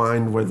can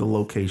find where the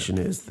location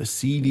is, the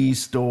CD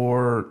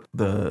store,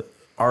 the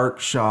art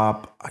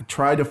shop, I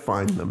try to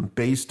find them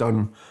based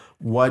on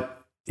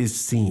what is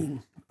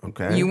seen.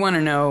 Okay. You want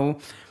to know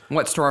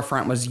what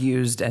storefront was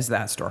used as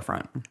that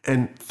storefront.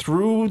 And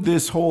through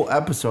this whole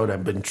episode,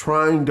 I've been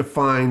trying to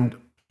find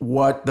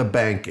what the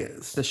bank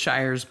is. The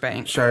Shires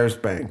Bank. Shires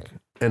Bank.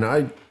 And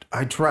I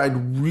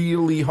tried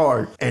really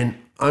hard. And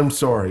I'm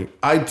sorry,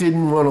 I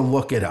didn't want to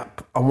look it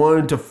up. I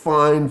wanted to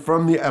find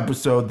from the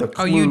episode the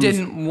clues. Oh, you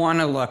didn't want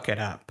to look it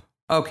up.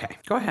 Okay,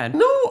 go ahead.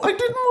 No, I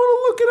didn't want to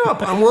look it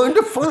up. I wanted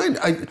to find.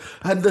 I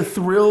had the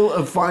thrill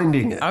of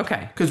finding it.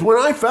 Okay. Because when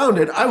I found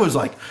it, I was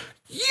like,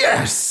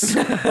 yes.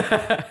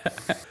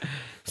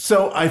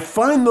 So I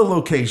find the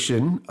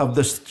location of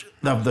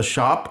the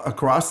shop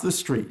across the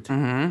street,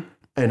 and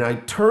I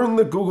turn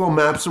the Google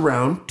Maps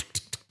around.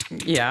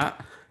 Yeah.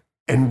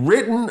 And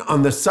written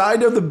on the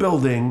side of the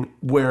building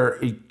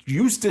where it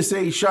used to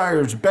say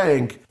Shires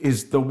Bank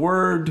is the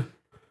word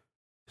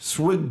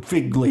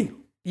Swigfigley.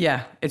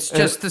 Yeah, it's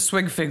just the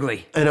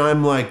Swigfigley. And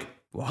I'm like,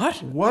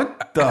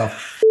 What the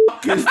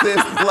fuck is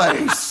this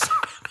place?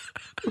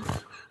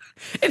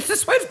 It's the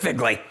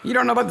Swigfigley. You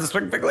don't know about the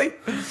Swigfigley?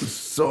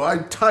 So I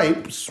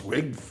type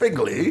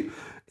Swigfigley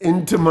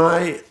into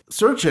my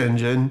search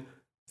engine,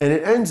 and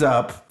it ends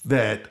up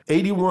that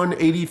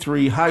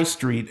 8183 High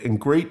Street in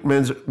Great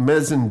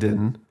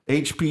Messenden,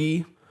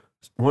 HP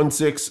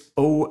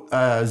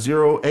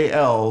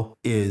 1600AL,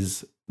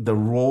 is the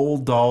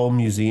Roald Dahl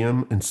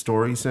Museum and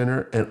Story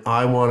Center, and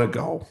I want to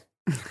go.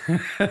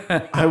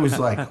 I was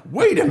like,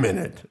 wait a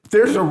minute,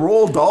 there's a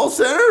Roald Dahl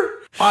Center?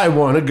 I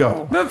want to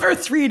go. But for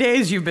 3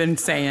 days you've been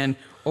saying,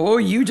 oh,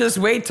 you just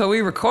wait till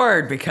we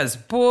record, because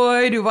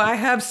boy, do I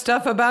have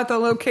stuff about the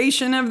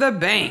location of the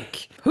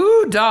bank.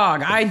 Whoo,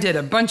 dog, I did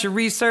a bunch of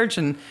research,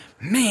 and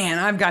man,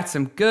 I've got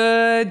some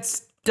good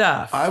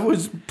stuff. I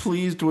was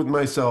pleased with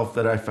myself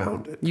that I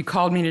found it. You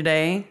called me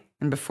today,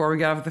 and before we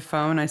got off the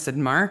phone, I said,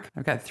 Mark,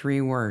 I've got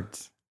 3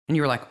 words. And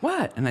you were like,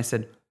 what? And I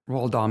said,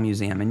 Roald Dahl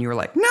Museum. And you were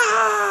like,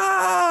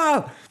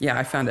 no! Yeah,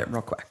 I found it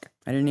real quick.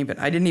 I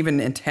didn't even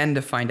intend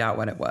to find out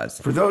what it was.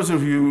 For those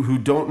of you who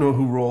don't know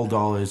who Roald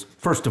Dahl is,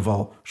 first of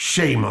all,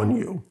 shame on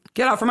you.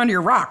 Get out from under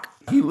your rock.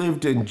 He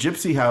lived in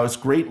Gypsy House,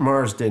 Great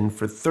Marsden,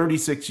 for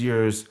 36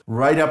 years,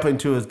 right up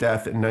into his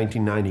death in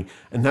 1990.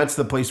 And that's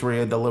the place where he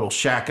had the little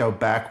shack out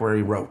back where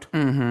he wrote.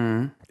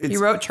 Mm-hmm. He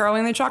wrote Charlie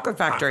and the Chocolate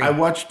Factory. I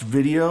watched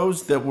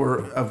videos that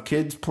were of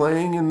kids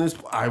playing in this.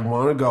 I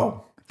want to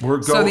go.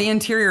 So the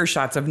interior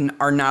shots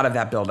are not of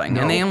that building.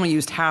 No. And they only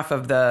used half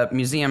of the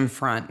museum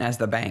front as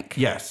the bank.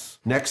 Yes.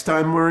 Next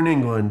time we're in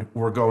England,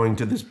 we're going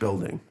to this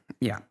building.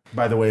 Yeah.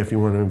 By the way, if you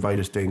want to invite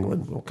us to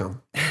England, we'll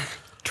come.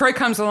 Troy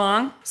comes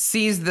along,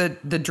 sees the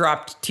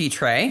dropped tea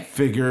tray.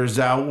 Figures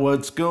out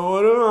what's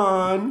going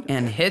on.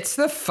 And hits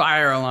the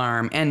fire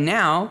alarm. And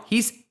now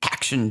he's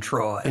Action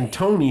Troy. And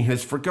Tony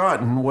has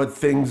forgotten what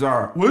things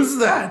are. What's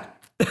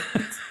that?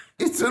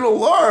 It's an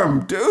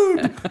alarm,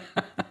 dude.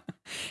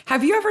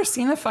 Have you ever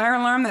seen a fire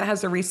alarm that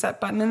has a reset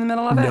button in the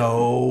middle of it?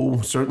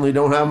 No, certainly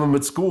don't have them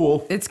at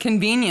school. It's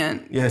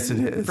convenient. Yes, it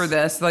is. For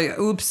this. Like,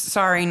 oops,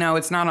 sorry, no,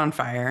 it's not on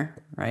fire,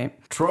 right?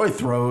 Troy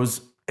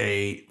throws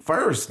a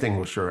fire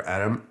extinguisher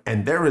at him,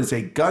 and there is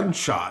a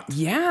gunshot.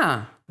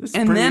 Yeah. This is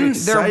and pretty then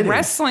exciting. they're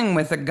wrestling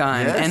with a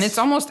gun, Yes. and it's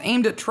almost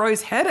aimed at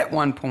Troy's head at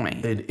one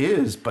point. It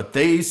is, but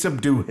they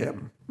subdue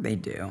him. They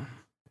do.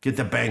 Get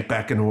the bank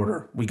back in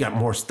order. We got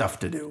more stuff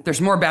to do. There's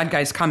more bad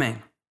guys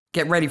coming.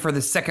 Get ready for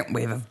the second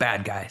wave of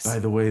bad guys. By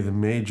the way, the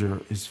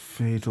Major is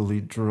fatally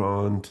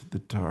drawn to the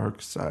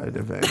dark side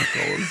of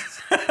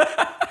ankles.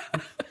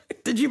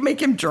 Did you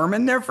make him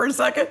German there for a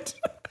second?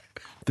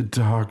 The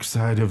dark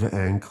side of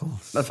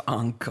ankles. Of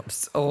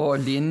uncles. Oh,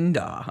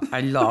 Linda,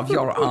 I love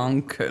your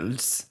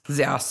uncles.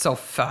 They are so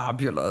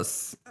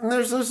fabulous. And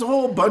there's this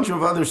whole bunch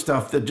of other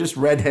stuff that just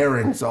red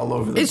herrings all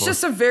over the It's place.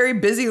 just a very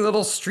busy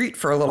little street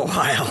for a little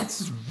while.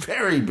 It's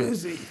very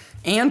busy.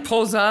 Anne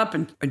pulls up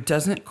and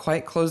doesn't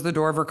quite close the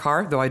door of her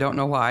car, though I don't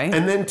know why.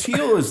 And then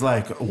Teal is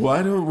like,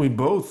 why don't we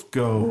both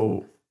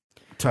go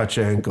touch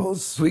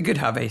ankles? We could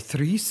have a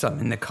threesome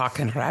in the Cock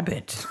and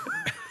Rabbit.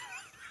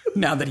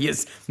 Now that he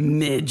is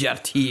Major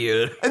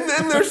Teal. And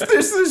then there's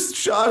this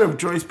shot of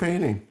Joyce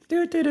painting.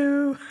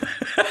 Do.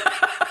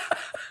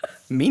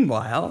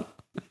 Meanwhile,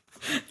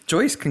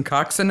 Joyce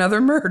concocts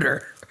another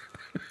murder.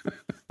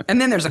 And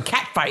then there's a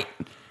cat fight.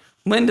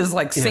 Linda's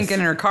like sinking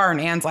in her car,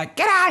 and Anne's like,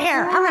 get out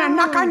here. I'm going to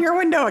knock on your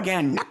window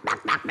again. Knock,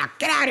 knock, knock, knock.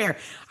 Get out here.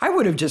 I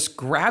would have just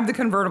grabbed the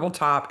convertible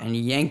top and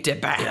yanked it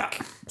back.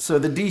 Yeah. So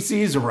the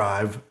DCs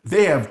arrive.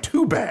 They have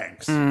 2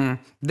 bags.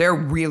 They're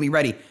really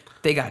ready.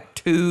 They got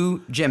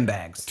 2 gym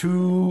bags.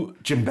 2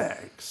 gym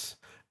bags.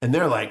 And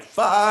they're like,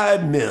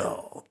 $5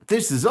 million.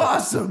 This is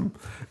awesome.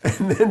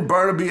 And then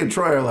Barnaby and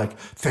Troy are like,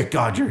 thank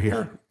God you're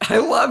here. I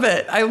love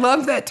it. I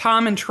love that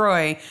Tom and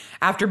Troy,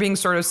 after being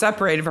sort of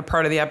separated for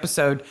part of the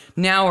episode,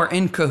 now are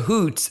in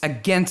cahoots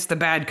against the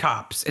bad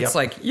cops. It's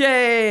like,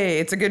 yay,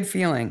 it's a good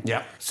feeling.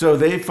 Yeah. So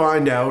they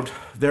find out,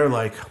 they're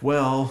like,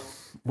 well,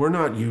 we're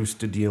not used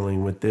to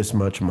dealing with this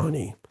much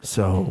money.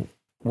 So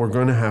we're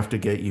going to have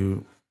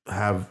to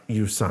have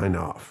you sign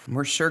off.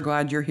 We're sure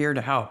glad you're here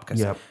to help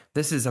because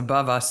this is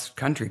above us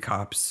country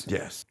cops.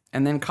 Yes.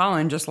 And then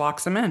Colin just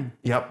locks them in.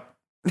 Yep.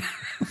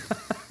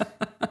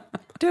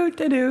 Do.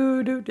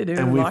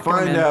 And we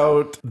find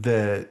out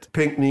that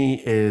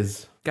Pinckney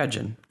is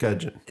Gudgeon.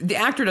 Gudgeon. The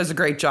actor does a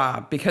great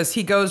job because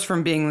he goes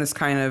from being this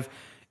kind of,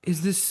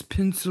 is this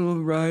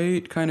pencil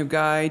right kind of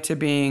guy to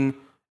being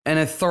an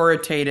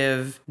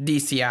authoritative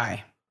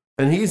DCI.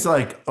 And he's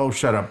like, oh,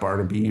 shut up,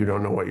 Barnaby. You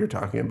don't know what you're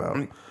talking about.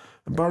 And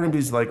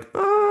Barnaby's like,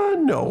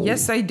 no.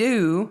 Yes, I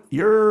do.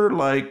 You're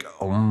like,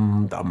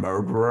 the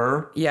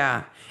murderer.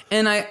 Yeah.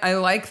 And I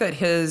like that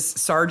his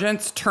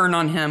sergeants turn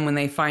on him when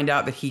they find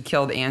out that he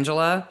killed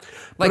Angela.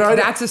 Like,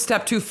 that's a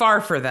step too far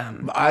for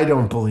them. I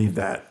don't believe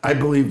that. I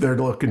believe they're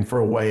looking for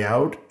a way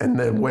out. And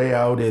the way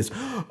out is,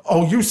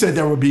 oh, you said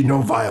there would be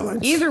no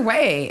violence. Either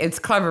way, it's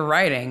clever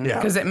writing. Yeah.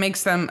 Because it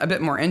makes them a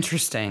bit more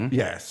interesting.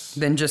 Yes.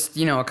 Than just,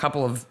 a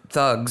couple of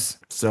thugs.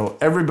 So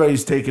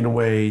everybody's taken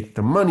away.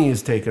 The money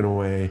is taken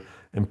away.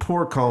 And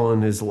poor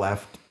Colin is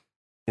left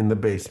in the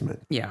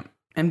basement. Yeah.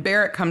 And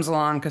Barrett comes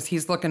along because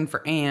he's looking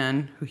for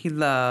Anne, who he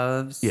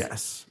loves.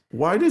 Yes.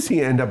 Why does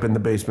he end up in the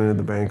basement of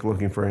the bank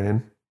looking for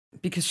Anne?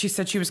 Because she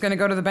said she was going to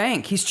go to the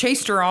bank. He's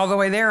chased her all the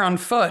way there on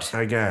foot.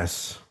 I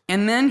guess.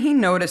 And then he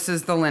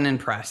notices the linen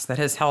press that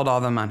has held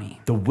all the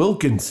money. The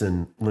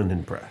Wilkinson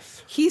linen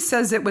press. He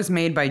says it was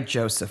made by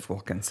Joseph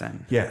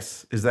Wilkinson.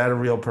 Yes. Is that a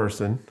real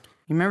person?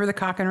 You remember the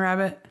Cock and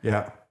Rabbit?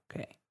 Yeah.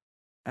 Okay.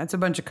 That's a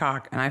bunch of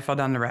cock, and I fell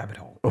down the rabbit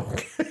hole.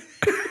 Okay.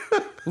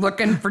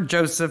 Looking for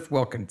Joseph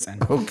Wilkinson.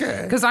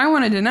 Okay. Because I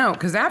wanted to know,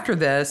 because after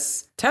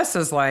this,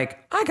 Tessa's like,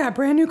 I got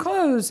brand new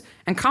clothes.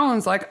 And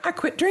Colin's like, I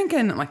quit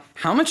drinking. I'm like,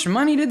 how much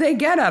money did they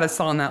get out of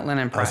selling that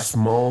linen A press?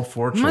 small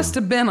fortune. Must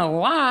have been a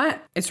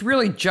lot. It's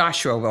really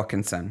Joshua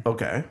Wilkinson.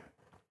 Okay.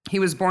 He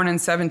was born in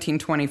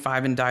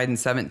 1725 and died in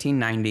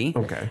 1790.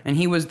 Okay. And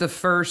he was the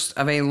first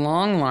of a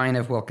long line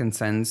of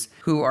Wilkinsons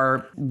who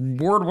are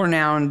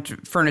world-renowned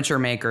furniture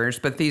makers,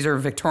 but these are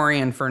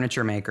Victorian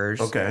furniture makers.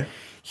 Okay.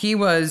 He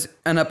was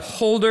an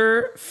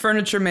upholder,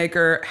 furniture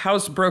maker,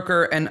 house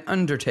broker, and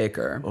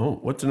undertaker. Oh,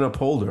 what's an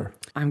upholder?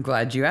 I'm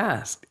glad you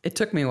asked. It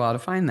took me a while to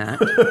find that.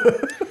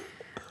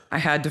 I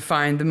had to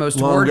find the most...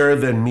 Longer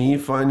than me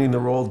finding the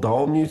Roald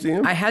Dahl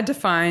Museum? I had to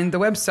find the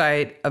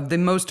website of the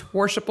most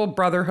worshipful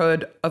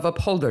brotherhood of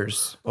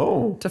upholders.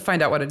 Oh. To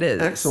find out what it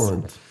is.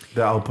 Excellent.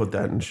 I'll put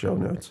that in show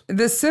notes.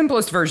 The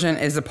simplest version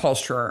is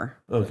upholsterer.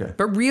 Okay.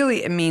 But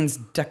really it means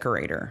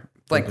decorator.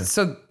 Like, Okay.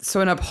 so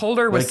an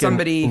upholder was Like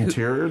somebody an who...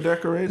 interior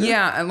decorator?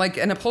 Yeah, like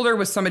an upholder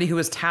was somebody who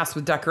was tasked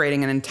with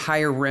decorating an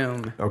entire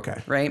room. Okay.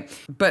 Right?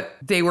 But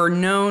they were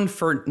known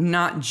for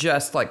not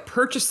just like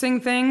purchasing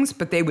things,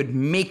 but they would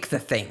make the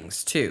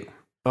things too.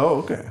 Oh,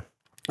 okay.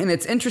 And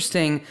it's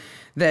interesting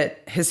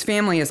that his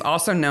family is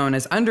also known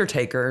as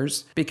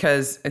undertakers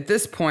because at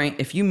this point,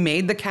 if you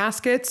made the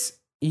caskets,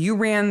 you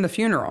ran the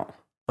funeral.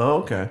 Oh,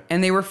 okay.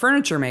 And they were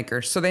furniture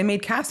makers, so they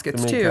made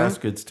caskets They made too.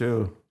 caskets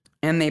too.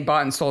 and they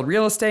bought and sold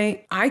real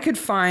estate. I could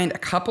find a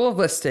couple of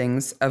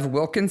listings of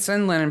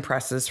Wilkinson linen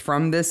presses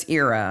from this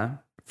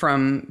era,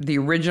 from the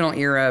original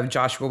era of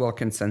Joshua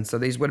Wilkinson. So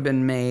these would have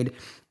been made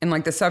in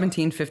like the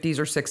 1750s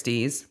or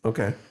 60s.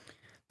 Okay.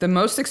 The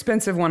most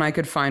expensive one I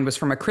could find was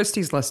from a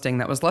Christie's listing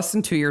that was less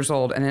than 2 years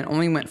old, and it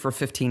only went for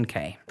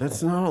 $15K.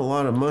 That's not a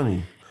lot of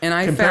money. And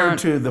I compared found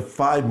to the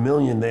 $5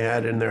 million they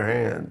had in their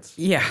hands.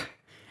 Yeah.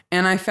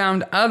 And I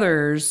found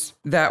others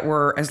that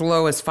were as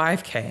low as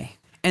 $5K,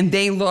 and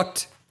they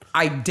looked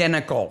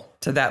identical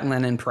to that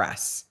linen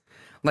press.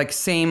 Like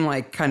same,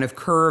 like kind of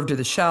curve to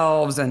the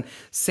shelves and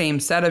same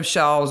set of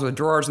shelves with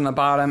drawers on the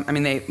bottom. I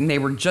mean, they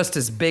were just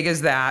as big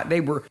as that.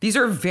 These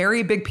are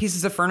very big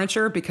pieces of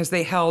furniture because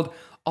they held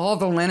all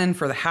the linen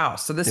for the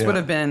house. So this would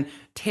have been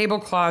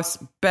tablecloths,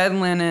 bed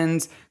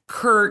linens,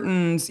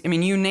 curtains, I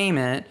mean, you name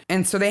it.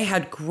 And so they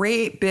had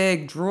great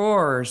big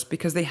drawers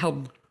because they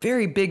held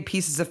very big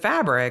pieces of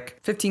fabric.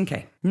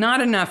 $15K.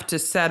 Not enough to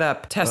set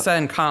up Tessa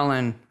and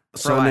Colin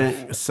for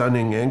life.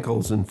 Sunning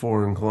ankles in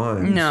foreign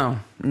climes.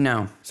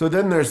 No. So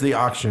then there's the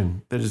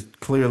auction that is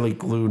clearly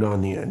glued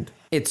on the end.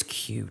 It's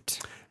cute.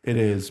 It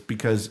is,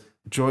 because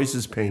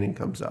Joyce's painting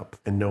comes up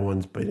and no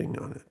one's bidding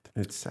on it.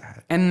 It's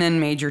sad. And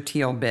then Major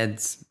Teal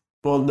bids.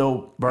 Well,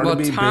 no,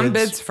 Barnaby Tom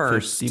bids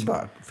first.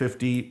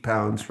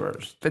 £50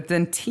 first. But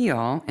then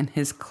Teal, in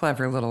his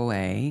clever little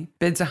way,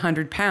 bids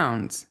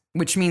 £100,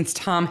 which means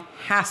Tom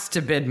has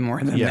to bid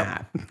more than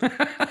that.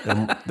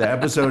 And the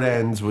episode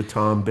ends with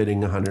Tom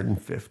bidding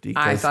 $150.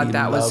 I thought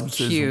that was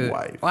cute. His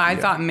wife. Well, I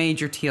thought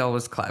Major Teal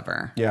was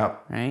clever. Yeah,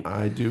 right.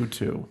 I do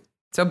too.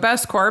 So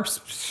best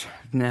corpse,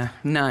 nah,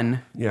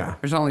 none. Yeah,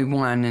 there's only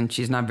one, and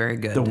she's not very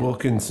good. The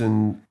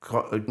Wilkinson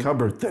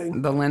cupboard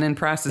thing. The linen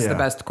press is the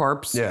best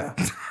corpse. Yeah.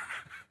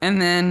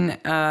 And then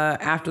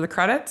after the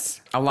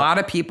credits, a lot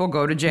of people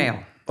go to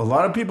jail. A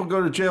lot of people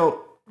go to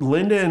jail.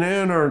 Linda and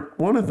Ann are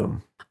one of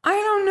them. I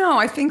don't know.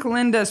 I think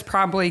Linda's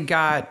probably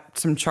got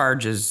some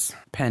charges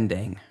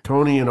pending.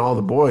 Tony and all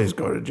the boys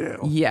go to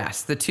jail.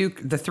 Yes, the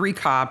three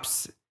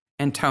cops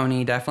and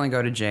Tony definitely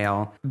go to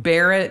jail.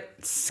 Barrett,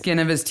 skin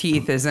of his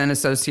teeth, isn't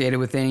associated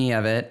with any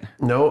of it.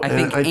 No, I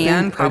think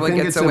Ann probably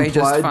gets away just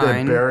fine. It's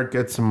implied that Barrett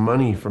gets some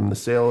money from the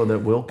sale of that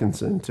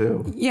Wilkinson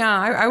too. Yeah,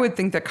 I would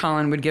think that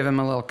Colin would give him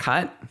a little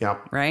cut.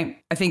 Yep.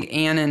 Right? I think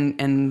Ann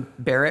and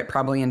Barrett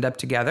probably end up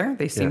together.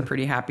 They seem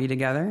pretty happy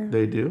together.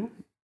 They do.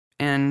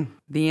 And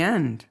the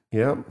end.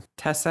 Yep.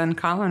 Tessa and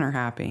Colin are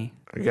happy.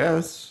 I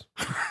guess.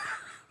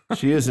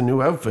 She has a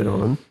new outfit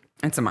on.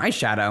 And some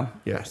eyeshadow.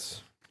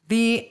 Yes.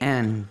 The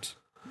end.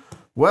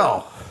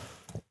 Well,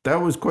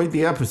 that was quite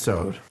the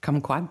episode.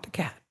 Kumquat the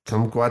cat.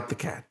 Kumquat the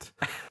cat.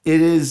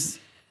 It is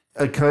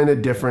a kind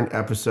of different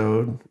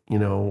episode,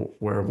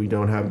 where we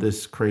don't have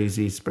this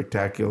crazy,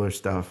 spectacular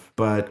stuff.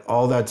 But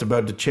all that's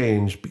about to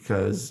change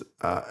because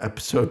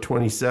episode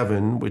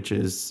 27, which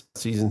is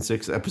season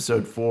 6,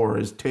 episode 4,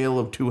 is Tale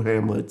of Two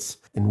Hamlets,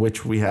 in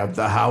which we have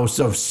the House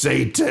of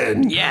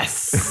Satan.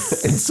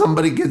 Yes. And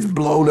somebody gets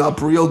blown up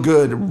real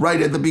good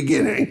right at the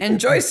beginning. And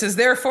Joyce is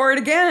there for it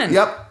again.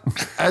 Yep.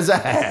 As a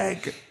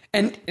hag.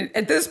 And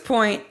at this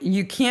point,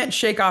 you can't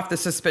shake off the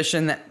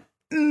suspicion that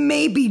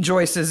maybe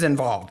Joyce is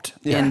involved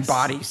in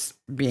bodies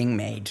being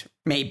made.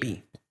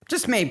 Maybe.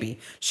 Just maybe.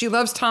 She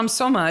loves Tom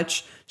so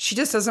much, she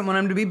just doesn't want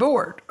him to be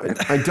bored.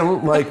 I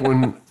don't like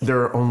when there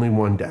are only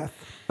one death.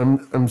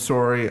 I'm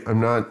sorry. I'm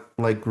not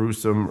like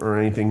gruesome or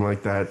anything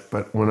like that.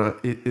 But when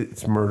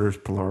it's murders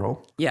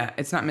plural. Yeah,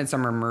 it's not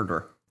Midsummer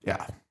Murder.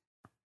 Yeah.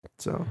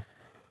 So.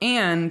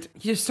 And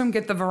you just don't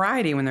get the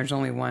variety when there's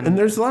only one. And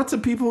there's lots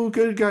of people who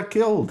could have got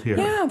killed here.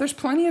 Yeah, there's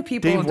plenty of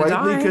people Dave who died.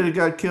 Whiteley could have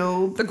got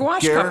killed. The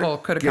Gouache couple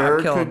could have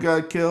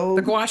got killed.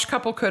 The The Gouache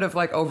couple could have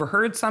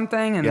overheard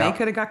something and they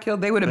could have got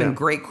killed. They would have been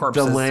great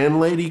corpses. The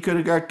landlady could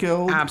have got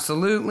killed.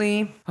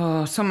 Absolutely.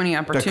 Oh, so many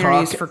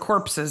opportunities for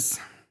corpses.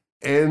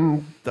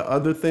 And the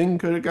other thing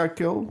could have got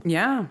killed.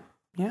 Yeah.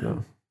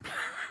 So,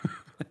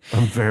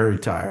 I'm very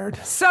tired.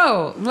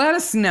 So let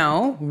us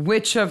know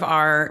which of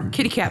our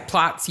kitty cat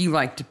plots you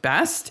liked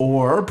best.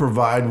 Or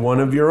provide one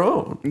of your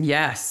own.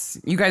 Yes.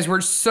 You guys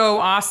were so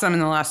awesome in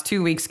the last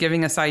 2 weeks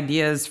giving us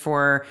ideas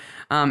for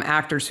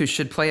actors who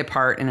should play a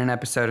part in an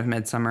episode of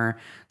Midsummer.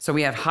 So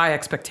we have high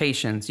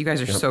expectations. You guys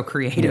are so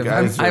creative.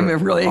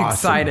 I'm really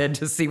excited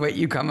to see what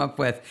you come up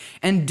with.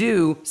 And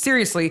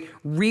seriously,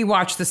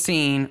 rewatch the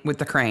scene with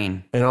the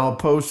crane. And I'll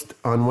post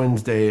on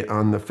Wednesday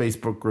on the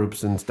Facebook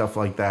groups and stuff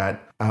like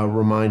that a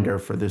reminder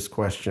for this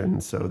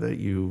question so that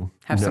you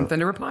have something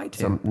to reply to.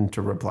 Something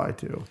to reply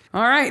to.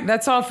 All right.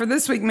 That's all for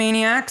this week,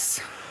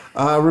 Maniacs.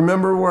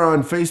 Remember, we're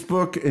on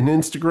Facebook and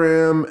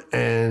Instagram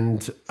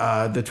and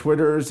the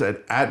Twitters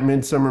at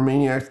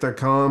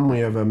midsummermaniacs.com. We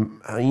have an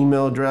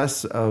email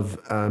address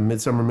of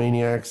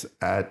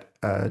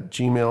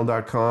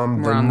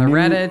midsummermaniacs@gmail.com. We're on the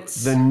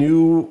Reddits. The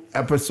new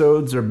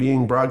episodes are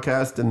being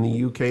broadcast in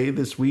the UK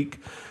this week.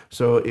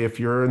 So if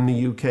you're in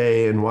the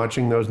UK and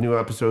watching those new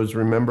episodes,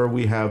 remember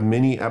we have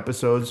mini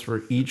episodes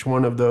for each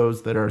one of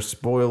those that are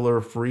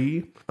spoiler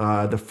free.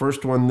 The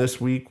first one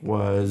this week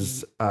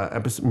was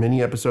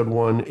mini episode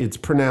 1. It's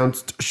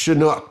pronounced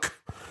Chinook.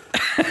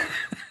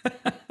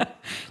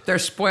 They're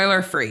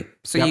spoiler free.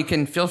 So you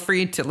can feel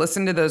free to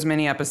listen to those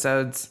mini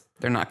episodes.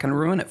 They're not going to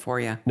ruin it for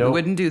you. Nope. We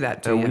wouldn't do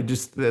that to you.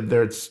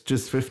 It's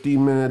just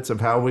 15 minutes of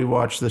how we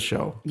watch the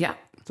show. Yeah.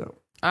 So.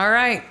 All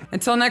right.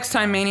 Until next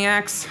time,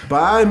 Maniacs.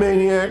 Bye,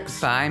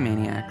 Maniacs. Bye,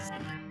 Maniacs.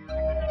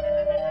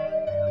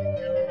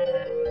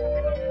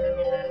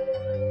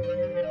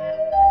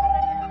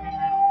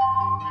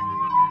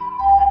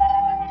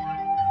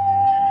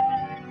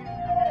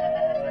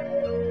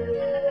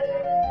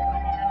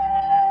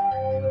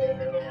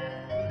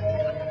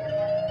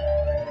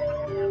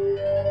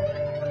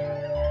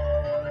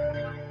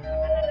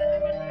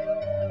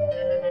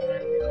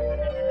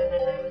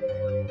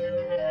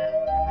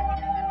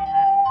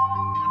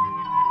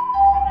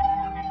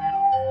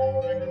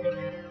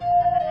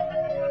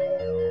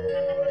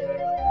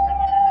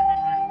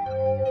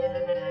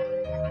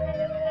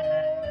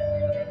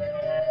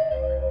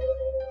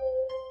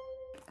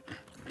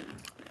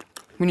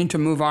 We need to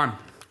move on.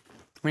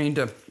 We need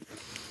to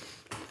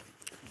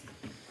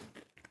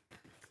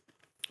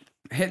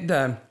hit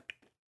the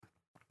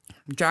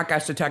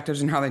Jackass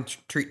detectives and how they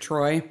treat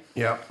Troy.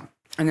 Yeah.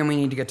 And then we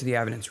need to get to the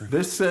evidence room.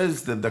 This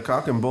says that the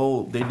Cock and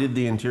Bull, they did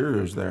the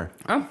interiors there.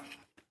 Oh.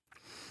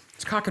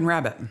 It's Cock and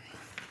Rabbit.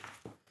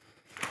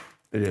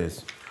 It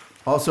is.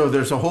 Also,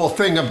 there's a whole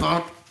thing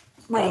about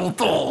Roll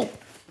Call.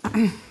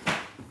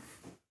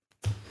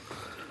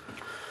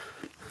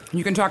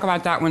 You can talk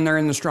about that when they're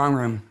in the strong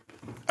room.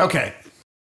 Okay.